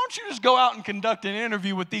 why don't you just go out and conduct an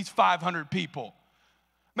interview with these 500 people?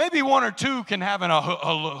 Maybe 1 or 2 can have a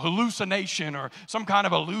hallucination or some kind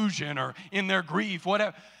of illusion or in their grief,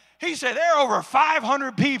 whatever. He said there are over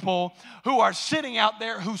 500 people who are sitting out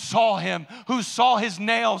there who saw him, who saw his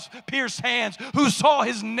nails-pierced hands, who saw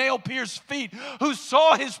his nail-pierced feet, who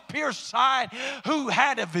saw his pierced side, who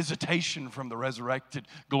had a visitation from the resurrected,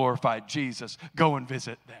 glorified Jesus. Go and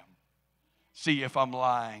visit them. See if I'm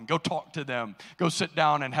lying. Go talk to them. Go sit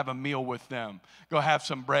down and have a meal with them. Go have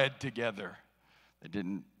some bread together. They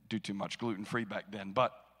didn't do too much gluten-free back then,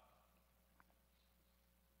 but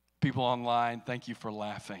people online, thank you for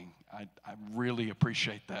laughing. I really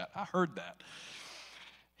appreciate that. I heard that.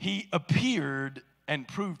 He appeared and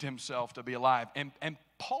proved himself to be alive. And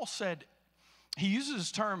Paul said, he uses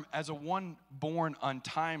this term as a one born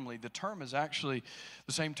untimely. The term is actually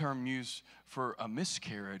the same term used for a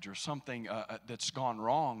miscarriage or something that's gone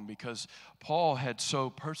wrong, because Paul had so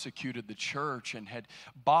persecuted the church and had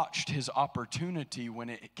botched his opportunity when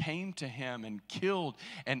it came to him, and killed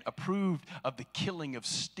and approved of the killing of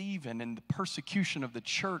Stephen and the persecution of the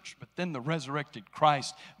church. But then the resurrected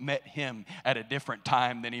Christ met him at a different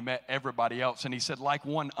time than he met everybody else. And he said, like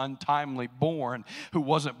one untimely born who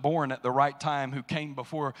wasn't born at the right time, who came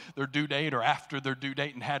before their due date or after their due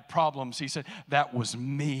date and had problems, he said, that was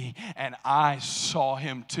me. And I saw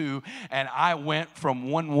him too. And I went from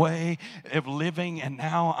one way of living, and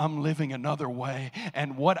now I'm living another way.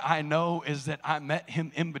 And what I know is that I met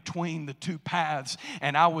him in between the two paths,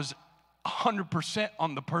 and I was 100%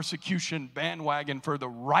 on the persecution bandwagon for the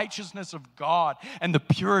righteousness of God and the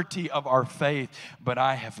purity of our faith. But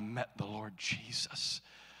I have met the Lord Jesus,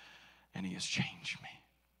 and he has changed me.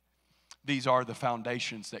 These are the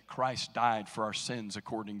foundations: that Christ died for our sins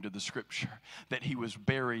according to the scripture, that he was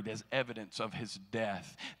buried as evidence of his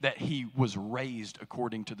death, that he was raised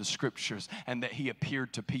according to the scriptures, and that he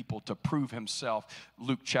appeared to people to prove himself.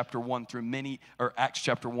 Acts chapter 1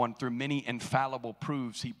 through many infallible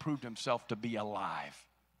proofs, he proved himself to be alive.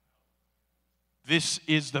 This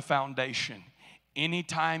is the foundation.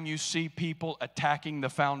 Anytime you see people attacking the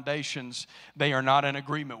foundations, they are not in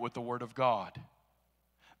agreement with the word of God.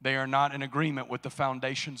 They are not in agreement with the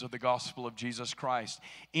foundations of the gospel of Jesus Christ.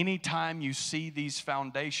 Anytime you see these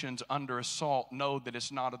foundations under assault, know that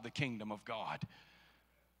it's not of the kingdom of God.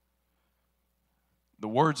 The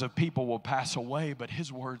words of people will pass away, but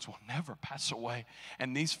his words will never pass away.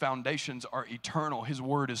 And these foundations are eternal. His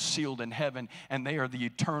word is sealed in heaven, and they are the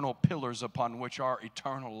eternal pillars upon which our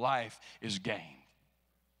eternal life is gained.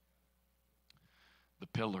 The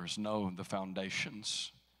pillars know the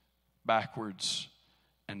foundations backwards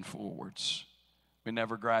and forwards. We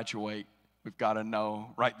never graduate. We've got to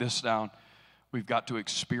know. Write this down. We've got to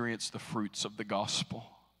experience the fruits of the gospel.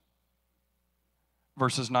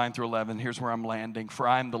 Verses 9 through 11, here's where I'm landing. For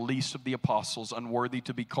I am the least of the apostles, unworthy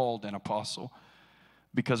to be called an apostle,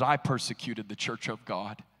 because I persecuted the church of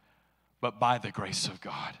God. But by the grace of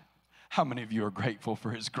God, How many of you are grateful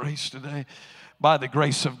for His grace today? By the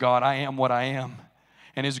grace of God, I am what I am.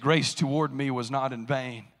 And His grace toward me was not in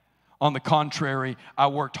vain. On the contrary, I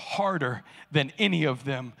worked harder than any of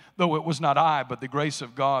them, though it was not I, but the grace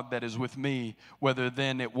of God that is with me, whether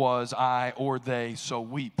then it was I or they. So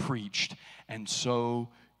we preached, and so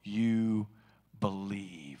you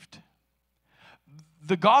believed.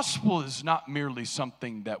 The gospel is not merely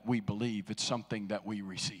something that we believe, it's something that we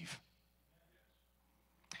receive.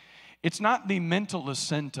 It's not the mental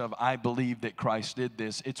assent of, I believe that Christ did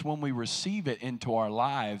this. It's when we receive it into our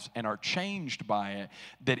lives and are changed by it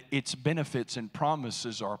that its benefits and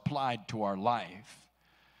promises are applied to our life.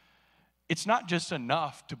 It's not just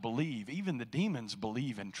enough to believe. Even the demons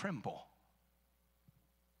believe and tremble.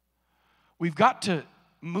 We've got to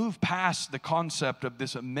move past the concept of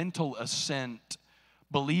this mental assent,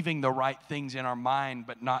 believing the right things in our mind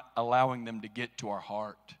but not allowing them to get to our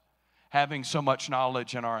heart. Having so much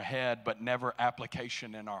knowledge in our head, but never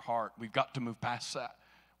application in our heart. We've got to move past that.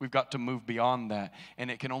 We've got to move beyond that.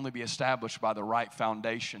 And it can only be established by the right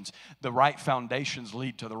foundations. The right foundations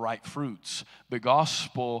lead to the right fruits. The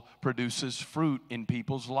gospel produces fruit in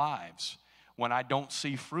people's lives. When I don't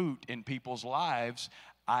see fruit in people's lives,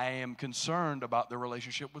 I am concerned about their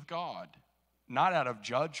relationship with God. Not out of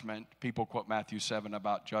judgment. People quote Matthew 7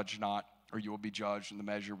 about judge not, or you will be judged, and the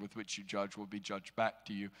measure with which you judge will be judged back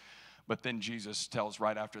to you. But then Jesus tells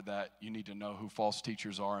right after that, you need to know who false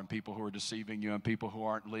teachers are and people who are deceiving you and people who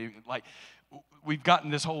aren't leaving. Like, we've gotten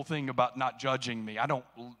this whole thing about not judging me.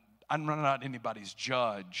 I'm not anybody's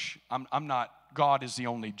judge. I'm not, God is the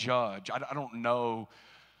only judge. I don't know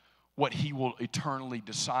what He will eternally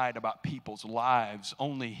decide about people's lives.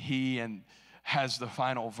 Only He has the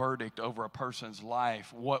final verdict over a person's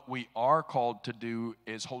life. What we are called to do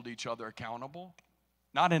is hold each other accountable.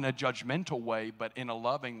 Not in a judgmental way, but in a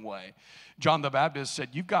loving way. John the Baptist said,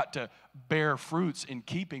 you've got to bear fruits in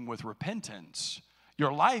keeping with repentance.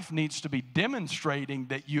 Your life needs to be demonstrating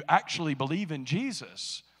that you actually believe in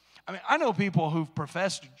Jesus. I mean, I know people who've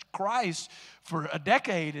professed Christ for a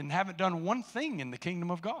decade and haven't done one thing in the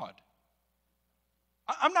kingdom of God.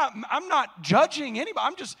 I'm not judging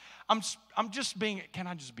anybody. I'm just being, can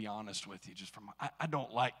I just be honest with you? I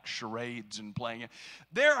don't like charades and playing it.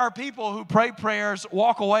 There are people who pray prayers,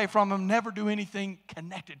 walk away from them, never do anything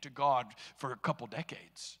connected to God for a couple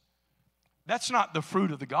decades. That's not the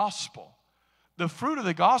fruit of the gospel. The fruit of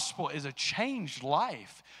the gospel is a changed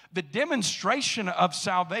life. The demonstration of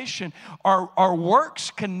salvation are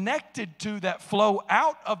works connected to that flow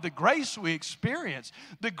out of the grace we experience.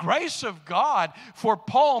 The grace of God for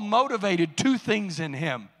Paul motivated two things in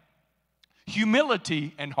him: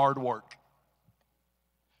 humility and hard work.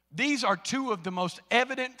 These are two of the most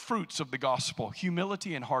evident fruits of the gospel: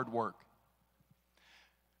 humility and hard work.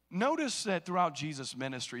 Notice that throughout Jesus'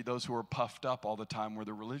 ministry, those who were puffed up all the time were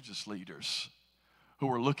the religious leaders, who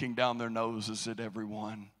were looking down their noses at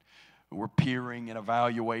everyone, who were peering and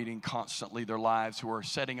evaluating constantly their lives, who were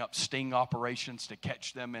setting up sting operations to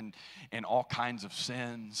catch them in all kinds of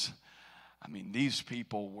sins. I mean, these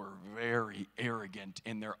people were very arrogant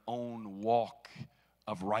in their own walk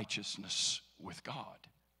of righteousness with God.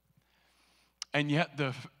 And yet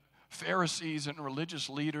the Pharisees and religious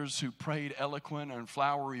leaders who prayed eloquent and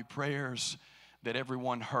flowery prayers that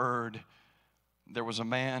everyone heard, there was a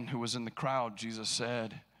man who was in the crowd, Jesus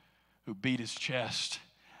said, who beat his chest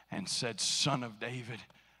and said, Son of David,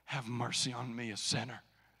 have mercy on me, a sinner.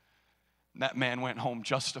 And that man went home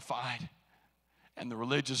justified. And the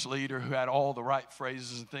religious leader who had all the right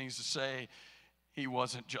phrases and things to say, he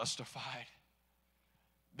wasn't justified.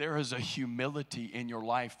 There is a humility in your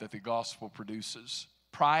life that the gospel produces.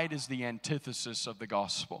 Pride is the antithesis of the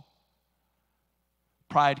gospel.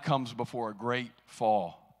 Pride comes before a great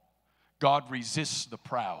fall. God resists the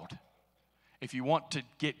proud. If you want to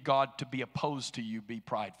get God to be opposed to you, be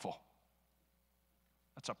prideful.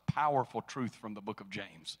 That's a powerful truth from the book of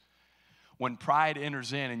James. When pride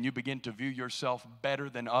enters in and you begin to view yourself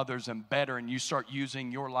better than others and better, and you start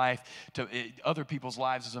using your life to other people's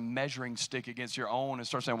lives as a measuring stick against your own, and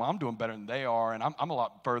start saying, well, I'm doing better than they are, and I'm a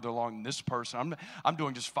lot further along than this person. I'm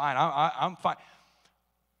doing just fine. I'm fine.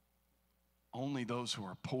 Only those who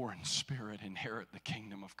are poor in spirit inherit the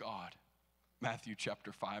kingdom of God. Matthew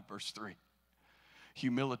chapter 5, verse 3.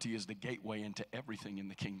 Humility is the gateway into everything in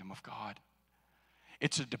the kingdom of God.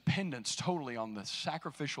 It's a dependence totally on the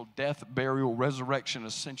sacrificial death, burial, resurrection,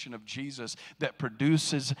 ascension of Jesus that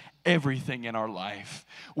produces everything in our life.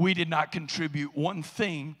 We did not contribute one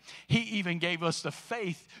thing. He even gave us the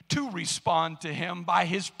faith to respond to Him by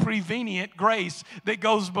His prevenient grace that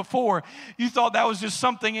goes before. You thought that was just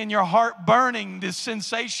something in your heart burning, this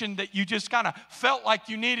sensation that you just kind of felt like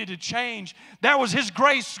you needed to change. That was His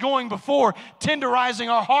grace going before, tenderizing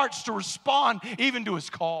our hearts to respond even to His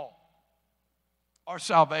call. Our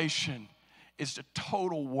salvation is the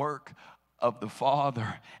total work of the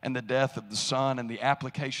Father and the death of the Son and the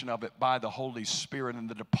application of it by the Holy Spirit and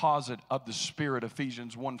the deposit of the Spirit,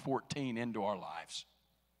 Ephesians 1:14, into our lives,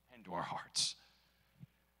 into our hearts.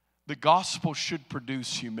 The gospel should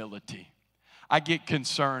produce humility. I get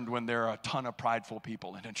concerned when there are a ton of prideful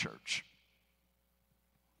people in a church.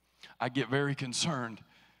 I get very concerned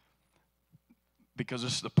because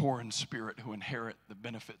it's the poor in spirit who inherit the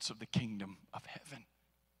benefits of the kingdom of heaven.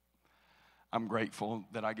 I'm grateful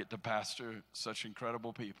that I get to pastor such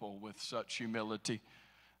incredible people with such humility.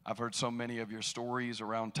 I've heard so many of your stories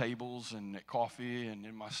around tables and at coffee and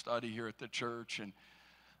in my study here at the church, and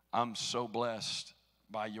I'm so blessed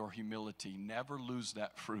by your humility. Never lose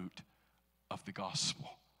that fruit of the gospel.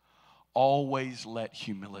 Always let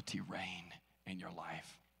humility reign in your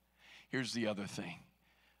life. Here's the other thing.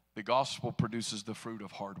 The gospel produces the fruit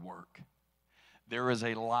of hard work. There is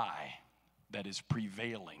a lie that is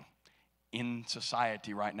prevailing in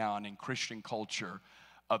society right now and in Christian culture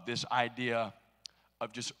of this idea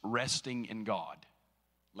of just resting in God.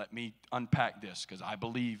 Let me unpack this, because I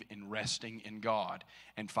believe in resting in God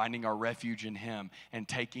and finding our refuge in Him and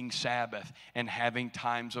taking Sabbath and having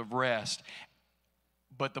times of rest.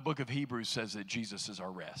 But the book of Hebrews says that Jesus is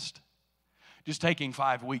our rest. Just taking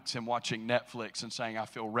 5 weeks and watching Netflix and saying, I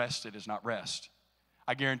feel rested, is not rest.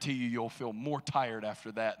 I guarantee you, you'll feel more tired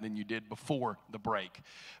after that than you did before the break,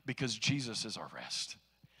 because Jesus is our rest.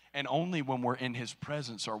 And only when we're in His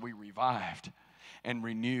presence are we revived and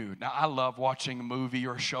renewed. Now, I love watching a movie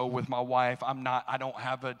or a show with my wife. I don't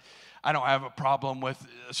have a problem with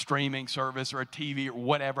a streaming service or a TV or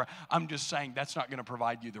whatever. I'm just saying that's not going to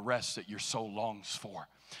provide you the rest that your soul longs for.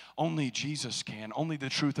 Only Jesus can. Only the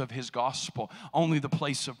truth of His gospel. Only the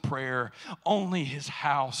place of prayer. Only His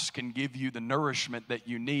house can give you the nourishment that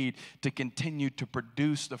you need to continue to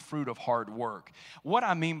produce the fruit of hard work. What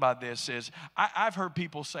I mean by this is, I've heard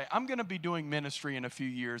people say, I'm going to be doing ministry in a few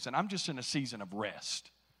years and I'm just in a season of rest.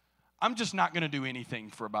 I'm just not going to do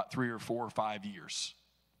anything for about 3 or 4 or 5 years.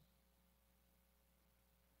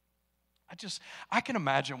 I can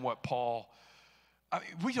imagine what Paul...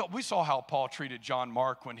 we saw how Paul treated John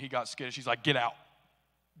Mark when he got skittish. He's like, get out.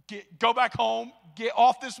 Go back home. Get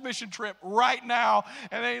off this mission trip right now.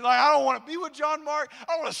 And then he's like, I don't want to be with John Mark.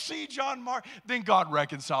 I don't want to see John Mark. Then God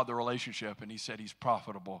reconciled the relationship, and He said he's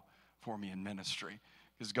profitable for me in ministry,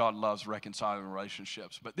 because God loves reconciling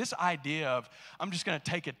relationships. But this idea of, I'm just going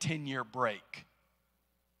to take a 10-year break.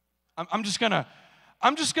 I'm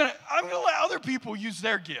going to let other people use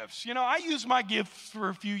their gifts. You know, I used my gifts for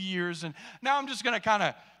a few years, and now I'm just going to kind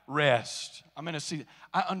of rest.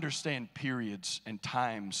 I understand periods and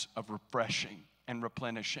times of refreshing and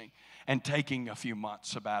replenishing and taking a few months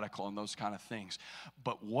sabbatical and those kind of things.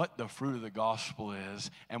 But what the fruit of the gospel is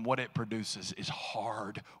and what it produces is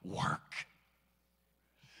hard work.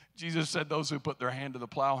 Jesus said those who put their hand to the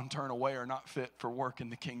plow and turn away are not fit for work in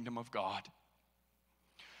the kingdom of God.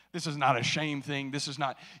 This is not a shame thing.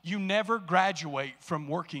 You never graduate from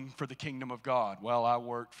working for the kingdom of God. Well, I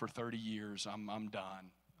worked for 30 years. I'm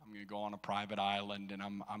done. I'm going to go on a private island and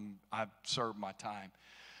I've served my time.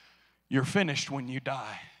 You're finished when you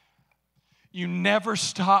die. You never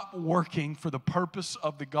stop working for the purpose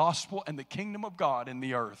of the gospel and the kingdom of God in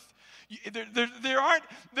the earth. There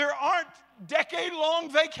aren't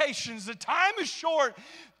decade-long vacations. The time is short.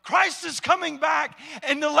 Christ is coming back,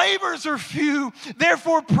 and the laborers are few.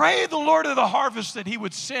 Therefore, pray the Lord of the harvest that He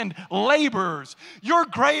would send laborers. Your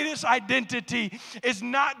greatest identity is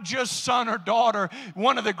not just son or daughter.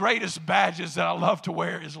 One of the greatest badges that I love to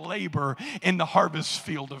wear is labor in the harvest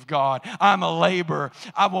field of God. I'm a laborer.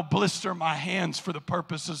 I will blister my hands for the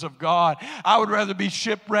purposes of God. I would rather be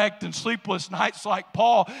shipwrecked and sleepless nights like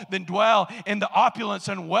Paul than dwell in the opulence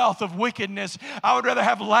and wealth of wickedness. I would rather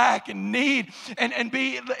have lack and need and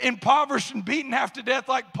be impoverished and beaten half to death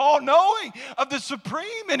like Paul, knowing of the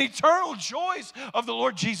supreme and eternal joys of the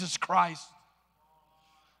Lord Jesus Christ.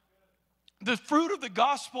 The fruit of the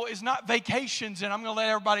gospel is not vacations and I'm going to let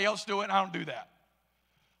everybody else do it, and I don't do that.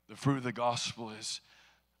 The fruit of the gospel is,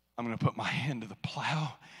 I'm going to put my hand to the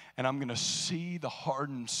plow And I'm going to see the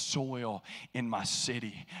hardened soil in my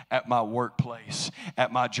city, at my workplace,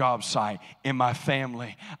 at my job site, in my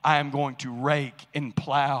family. I am going to rake and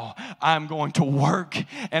plow. I'm going to work,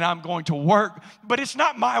 and I'm going to work. But it's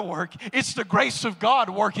not my work. It's the grace of God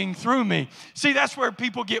working through me. See, that's where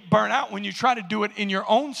people get burnt out when you try to do it in your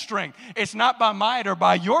own strength. It's not by might or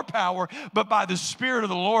by your power, but by the Spirit of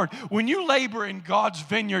the Lord. When you labor in God's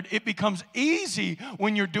vineyard, it becomes easy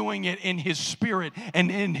when you're doing it in His Spirit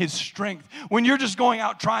and in His strength. When you're just going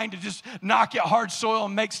out trying to just knock at hard soil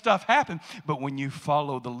and make stuff happen. But when you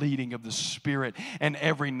follow the leading of the Spirit, and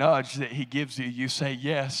every nudge that He gives you, you say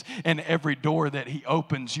yes. And every door that He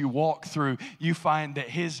opens, you walk through. You find that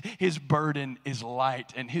His burden is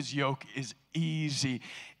light and His yoke is easy.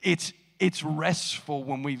 It's restful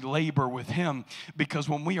when we labor with Him, because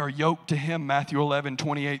when we are yoked to Him, Matthew 11,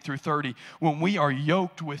 28 through 30, when we are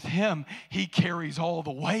yoked with Him, He carries all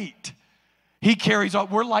the weight. He carries all.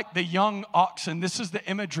 We're like the young oxen. This is the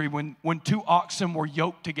imagery when two oxen were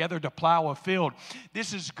yoked together to plow a field.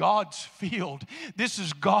 This is God's field. This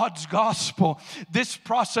is God's gospel. This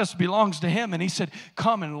process belongs to Him. And He said,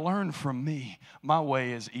 come and learn from me. My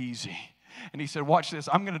way is easy. And He said, watch this.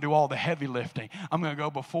 I'm going to do all the heavy lifting. I'm going to go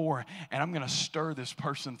before, and I'm going to stir this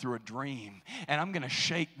person through a dream. And I'm going to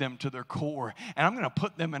shake them to their core. And I'm going to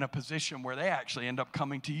put them in a position where they actually end up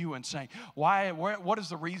coming to you and saying, what is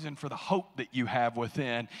the reason for the hope that you have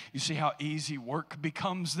within? You see how easy work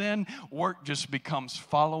becomes then? Work just becomes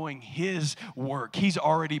following His work. He's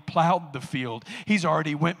already plowed the field. He's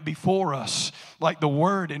already went before us. Like the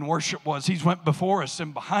word in worship was, He's went before us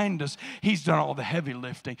and behind us. He's done all the heavy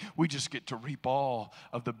lifting. We just get to reap all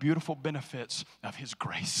of the beautiful benefits of His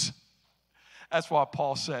grace. That's why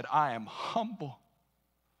Paul said, I am humble,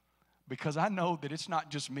 because I know that it's not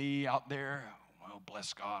just me out there, well,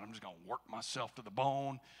 bless God, I'm just going to work myself to the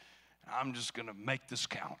bone, and I'm just going to make this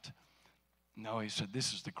count. No, he said,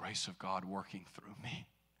 this is the grace of God working through me.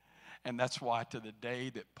 And that's why to the day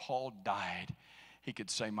that Paul died, he could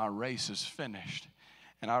say, my race is finished,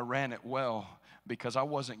 and I ran it well, because I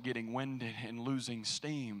wasn't getting winded and losing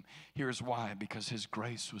steam. Here's why: because His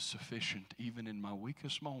grace was sufficient even in my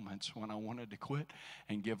weakest moments when I wanted to quit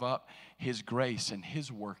and give up. His grace and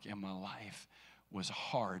His work in my life was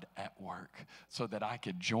hard at work, so that I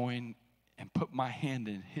could join and put my hand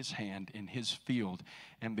in His hand in His field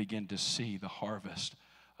and begin to see the harvest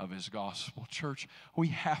of His gospel. Church, we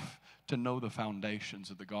have to know the foundations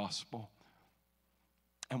of the gospel,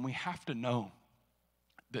 and we have to know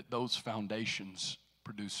that those foundations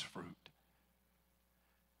produce fruit.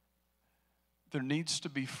 There needs to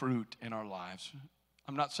be fruit in our lives.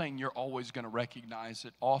 I'm not saying you're always going to recognize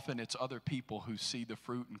it. Often it's other people who see the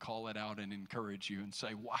fruit and call it out and encourage you and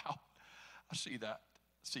say, wow, I see that.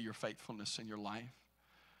 I see your faithfulness in your life.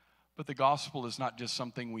 But the gospel is not just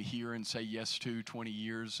something we hear and say yes to 20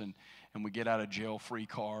 years and we get out of jail free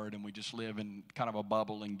card and we just live in kind of a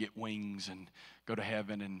bubble and get wings and go to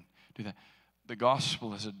heaven and do that. The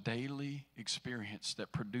gospel is a daily experience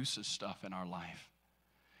that produces stuff in our life.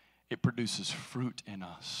 It produces fruit in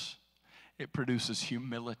us. It produces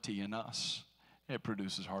humility in us. It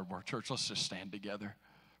produces hard work. Church, let's just stand together.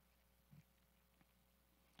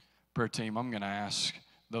 Prayer team, I'm going to ask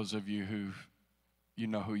those of you who, you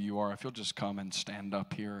know who you are, if you'll just come and stand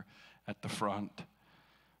up here at the front.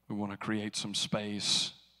 We want to create some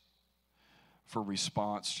space for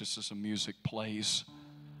response just as the music plays.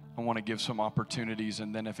 I want to give some opportunities,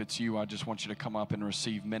 and then if it's you, I just want you to come up and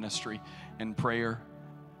receive ministry and prayer.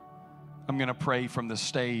 I'm going to pray from the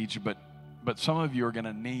stage, but some of you are going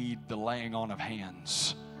to need the laying on of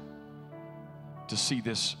hands to see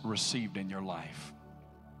this received in your life.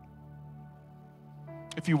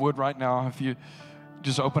 If you would right now, if you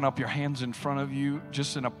just open up your hands in front of you,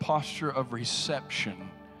 just in a posture of reception.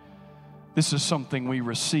 This is something we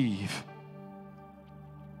receive.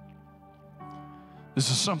 This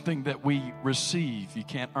is something that we receive. You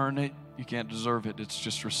can't earn it. You can't deserve it. It's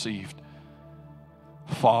just received.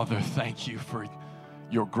 Father, thank you for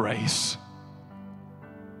your grace.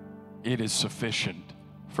 It is sufficient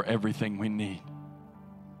for everything we need.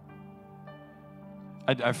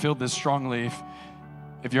 I feel this strongly.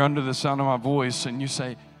 If you're under the sound of my voice and you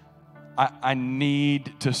say, I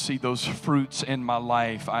need to see those fruits in my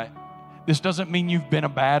life. This doesn't mean you've been a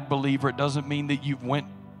bad believer. It doesn't mean that you've went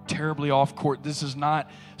terribly off court. This is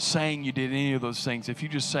not saying you did any of those things. If you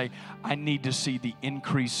just say, I need to see the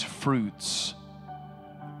increased fruits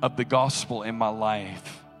of the gospel in my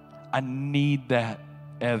life. I need that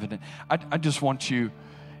evident. I just want you,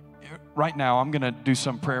 right now, I'm going to do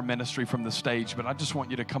some prayer ministry from the stage, but I just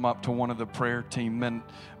want you to come up to one of the prayer team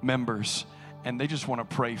members and they just want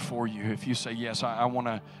to pray for you. If you say, yes, I want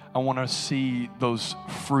to see those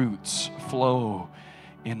fruits flow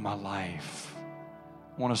in my life.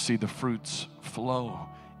 I want to see the fruits flow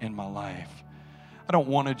in my life. I don't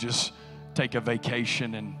want to just take a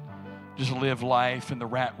vacation and just live life in the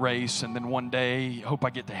rat race and then one day hope I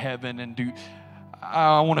get to heaven and do.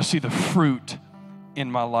 I want to see the fruit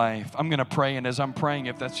in my life. I'm going to pray, and as I'm praying,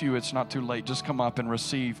 if that's you, it's not too late. Just come up and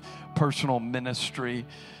receive personal ministry.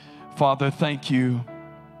 Father, thank you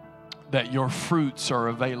that your fruits are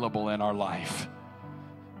available in our life.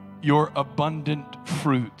 Your abundant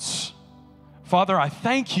fruits. Father, I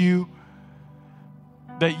thank you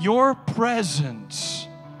that your presence,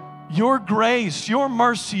 your grace, your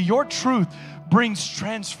mercy, your truth brings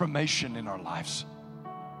transformation in our lives.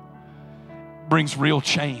 Brings real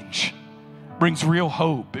change. Brings real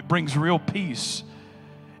hope. It brings real peace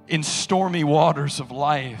in stormy waters of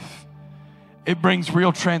life. It brings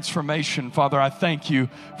real transformation. Father, I thank you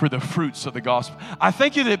for the fruits of the gospel. I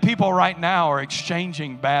thank you that people right now are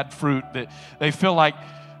exchanging bad fruit, that they feel like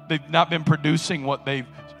they've not been producing what they've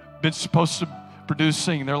been supposed to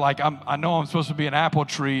producing. They're like, I know I'm supposed to be an apple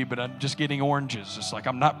tree, but I'm just getting oranges. It's like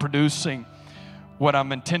I'm not producing what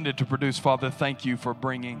I'm intended to produce. Father, thank you for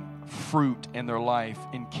bringing fruit in their life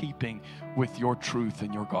in keeping with your truth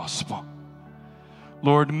and your gospel.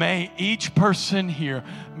 Lord, may each person here,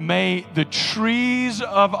 may the trees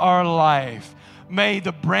of our life, may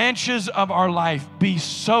the branches of our life be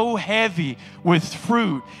so heavy with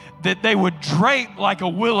fruit that they would drape like a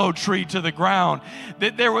willow tree to the ground,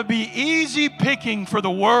 that there would be easy picking for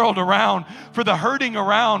the world around, for the hurting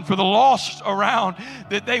around, for the lost around,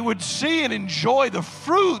 that they would see and enjoy the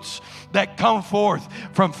fruits that come forth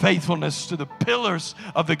from faithfulness to the pillars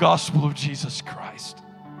of the gospel of Jesus Christ.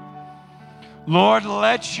 Lord,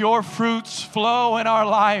 let your fruits flow in our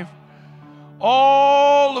life.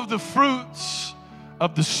 All of the fruits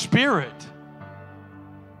of the Spirit,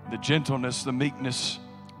 the gentleness, the meekness,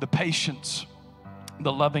 the patience,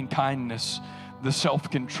 the loving kindness, the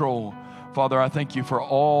self-control. Father, I thank you for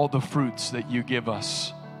all the fruits that you give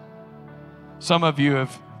us. Some of you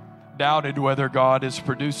have doubted whether God is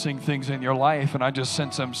producing things in your life, and I just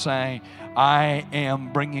sense him saying, I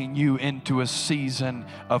am bringing you into a season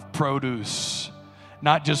of produce.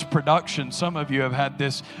 Not just production. Some of you have had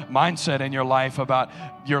this mindset in your life about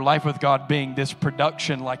your life with God being this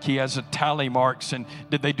production, like he has a tally marks, and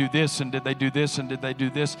did they do this, and did they do this, and did they do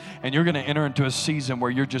this? And you're going to enter into a season where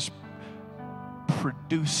you're just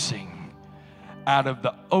producing out of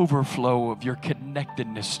the overflow of your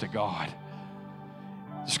connectedness to God.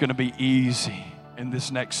 It's going to be easy in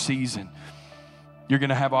this next season. You're going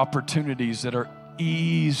to have opportunities that are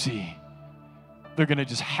easy. They're going to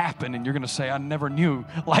just happen, and you're going to say, I never knew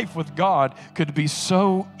life with God could be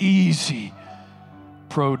so easy.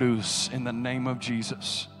 Produce in the name of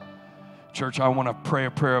Jesus. Church, I want to pray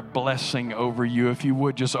a prayer of blessing over you. If you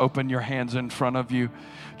would, just open your hands in front of you.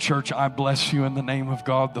 Church, I bless you in the name of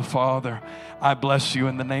God the Father. I bless you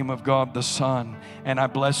in the name of God the Son. And I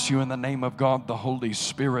bless you in the name of God the Holy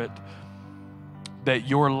Spirit. That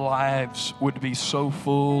your lives would be so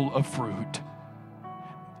full of fruit.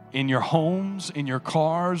 In your homes, in your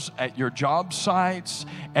cars, at your job sites,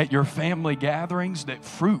 at your family gatherings, that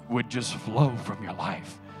fruit would just flow from your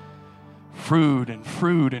life. Fruit and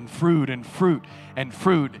fruit and fruit and fruit and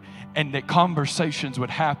fruit. And that conversations would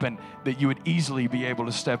happen that you would easily be able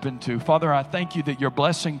to step into. Father, I thank you that you're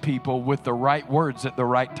blessing people with the right words at the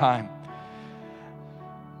right time.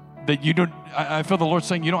 That you don't, I feel the Lord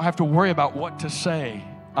saying you don't have to worry about what to say.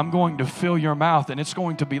 I'm going to fill your mouth, and it's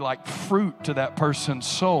going to be like fruit to that person's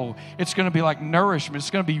soul. It's going to be like nourishment. It's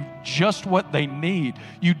going to be just what they need.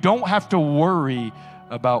 You don't have to worry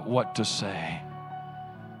about what to say.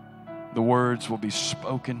 The words will be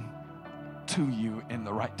spoken to you in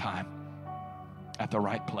the right time, at the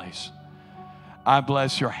right place. I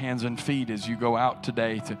bless your hands and feet as you go out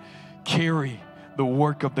today to carry the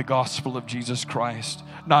work of the gospel of Jesus Christ,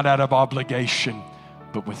 not out of obligation,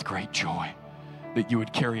 but with great joy. That you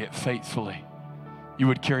would carry it faithfully. You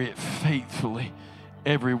would carry it faithfully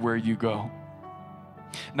everywhere you go.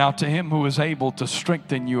 Now to him who is able to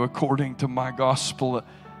strengthen you according to my gospel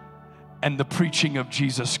and the preaching of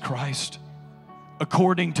Jesus Christ,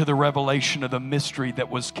 according to the revelation of the mystery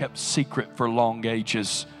that was kept secret for long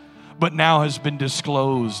ages, but now has been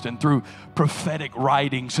disclosed and through prophetic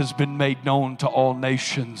writings has been made known to all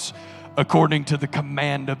nations, according to the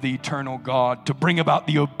command of the eternal God, to bring about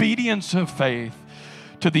the obedience of faith.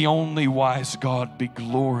 To the only wise God be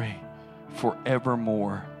glory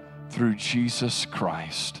forevermore through Jesus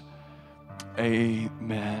Christ.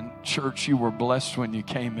 Amen. Church, you were blessed when you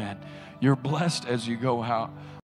came in. You're blessed as you go out.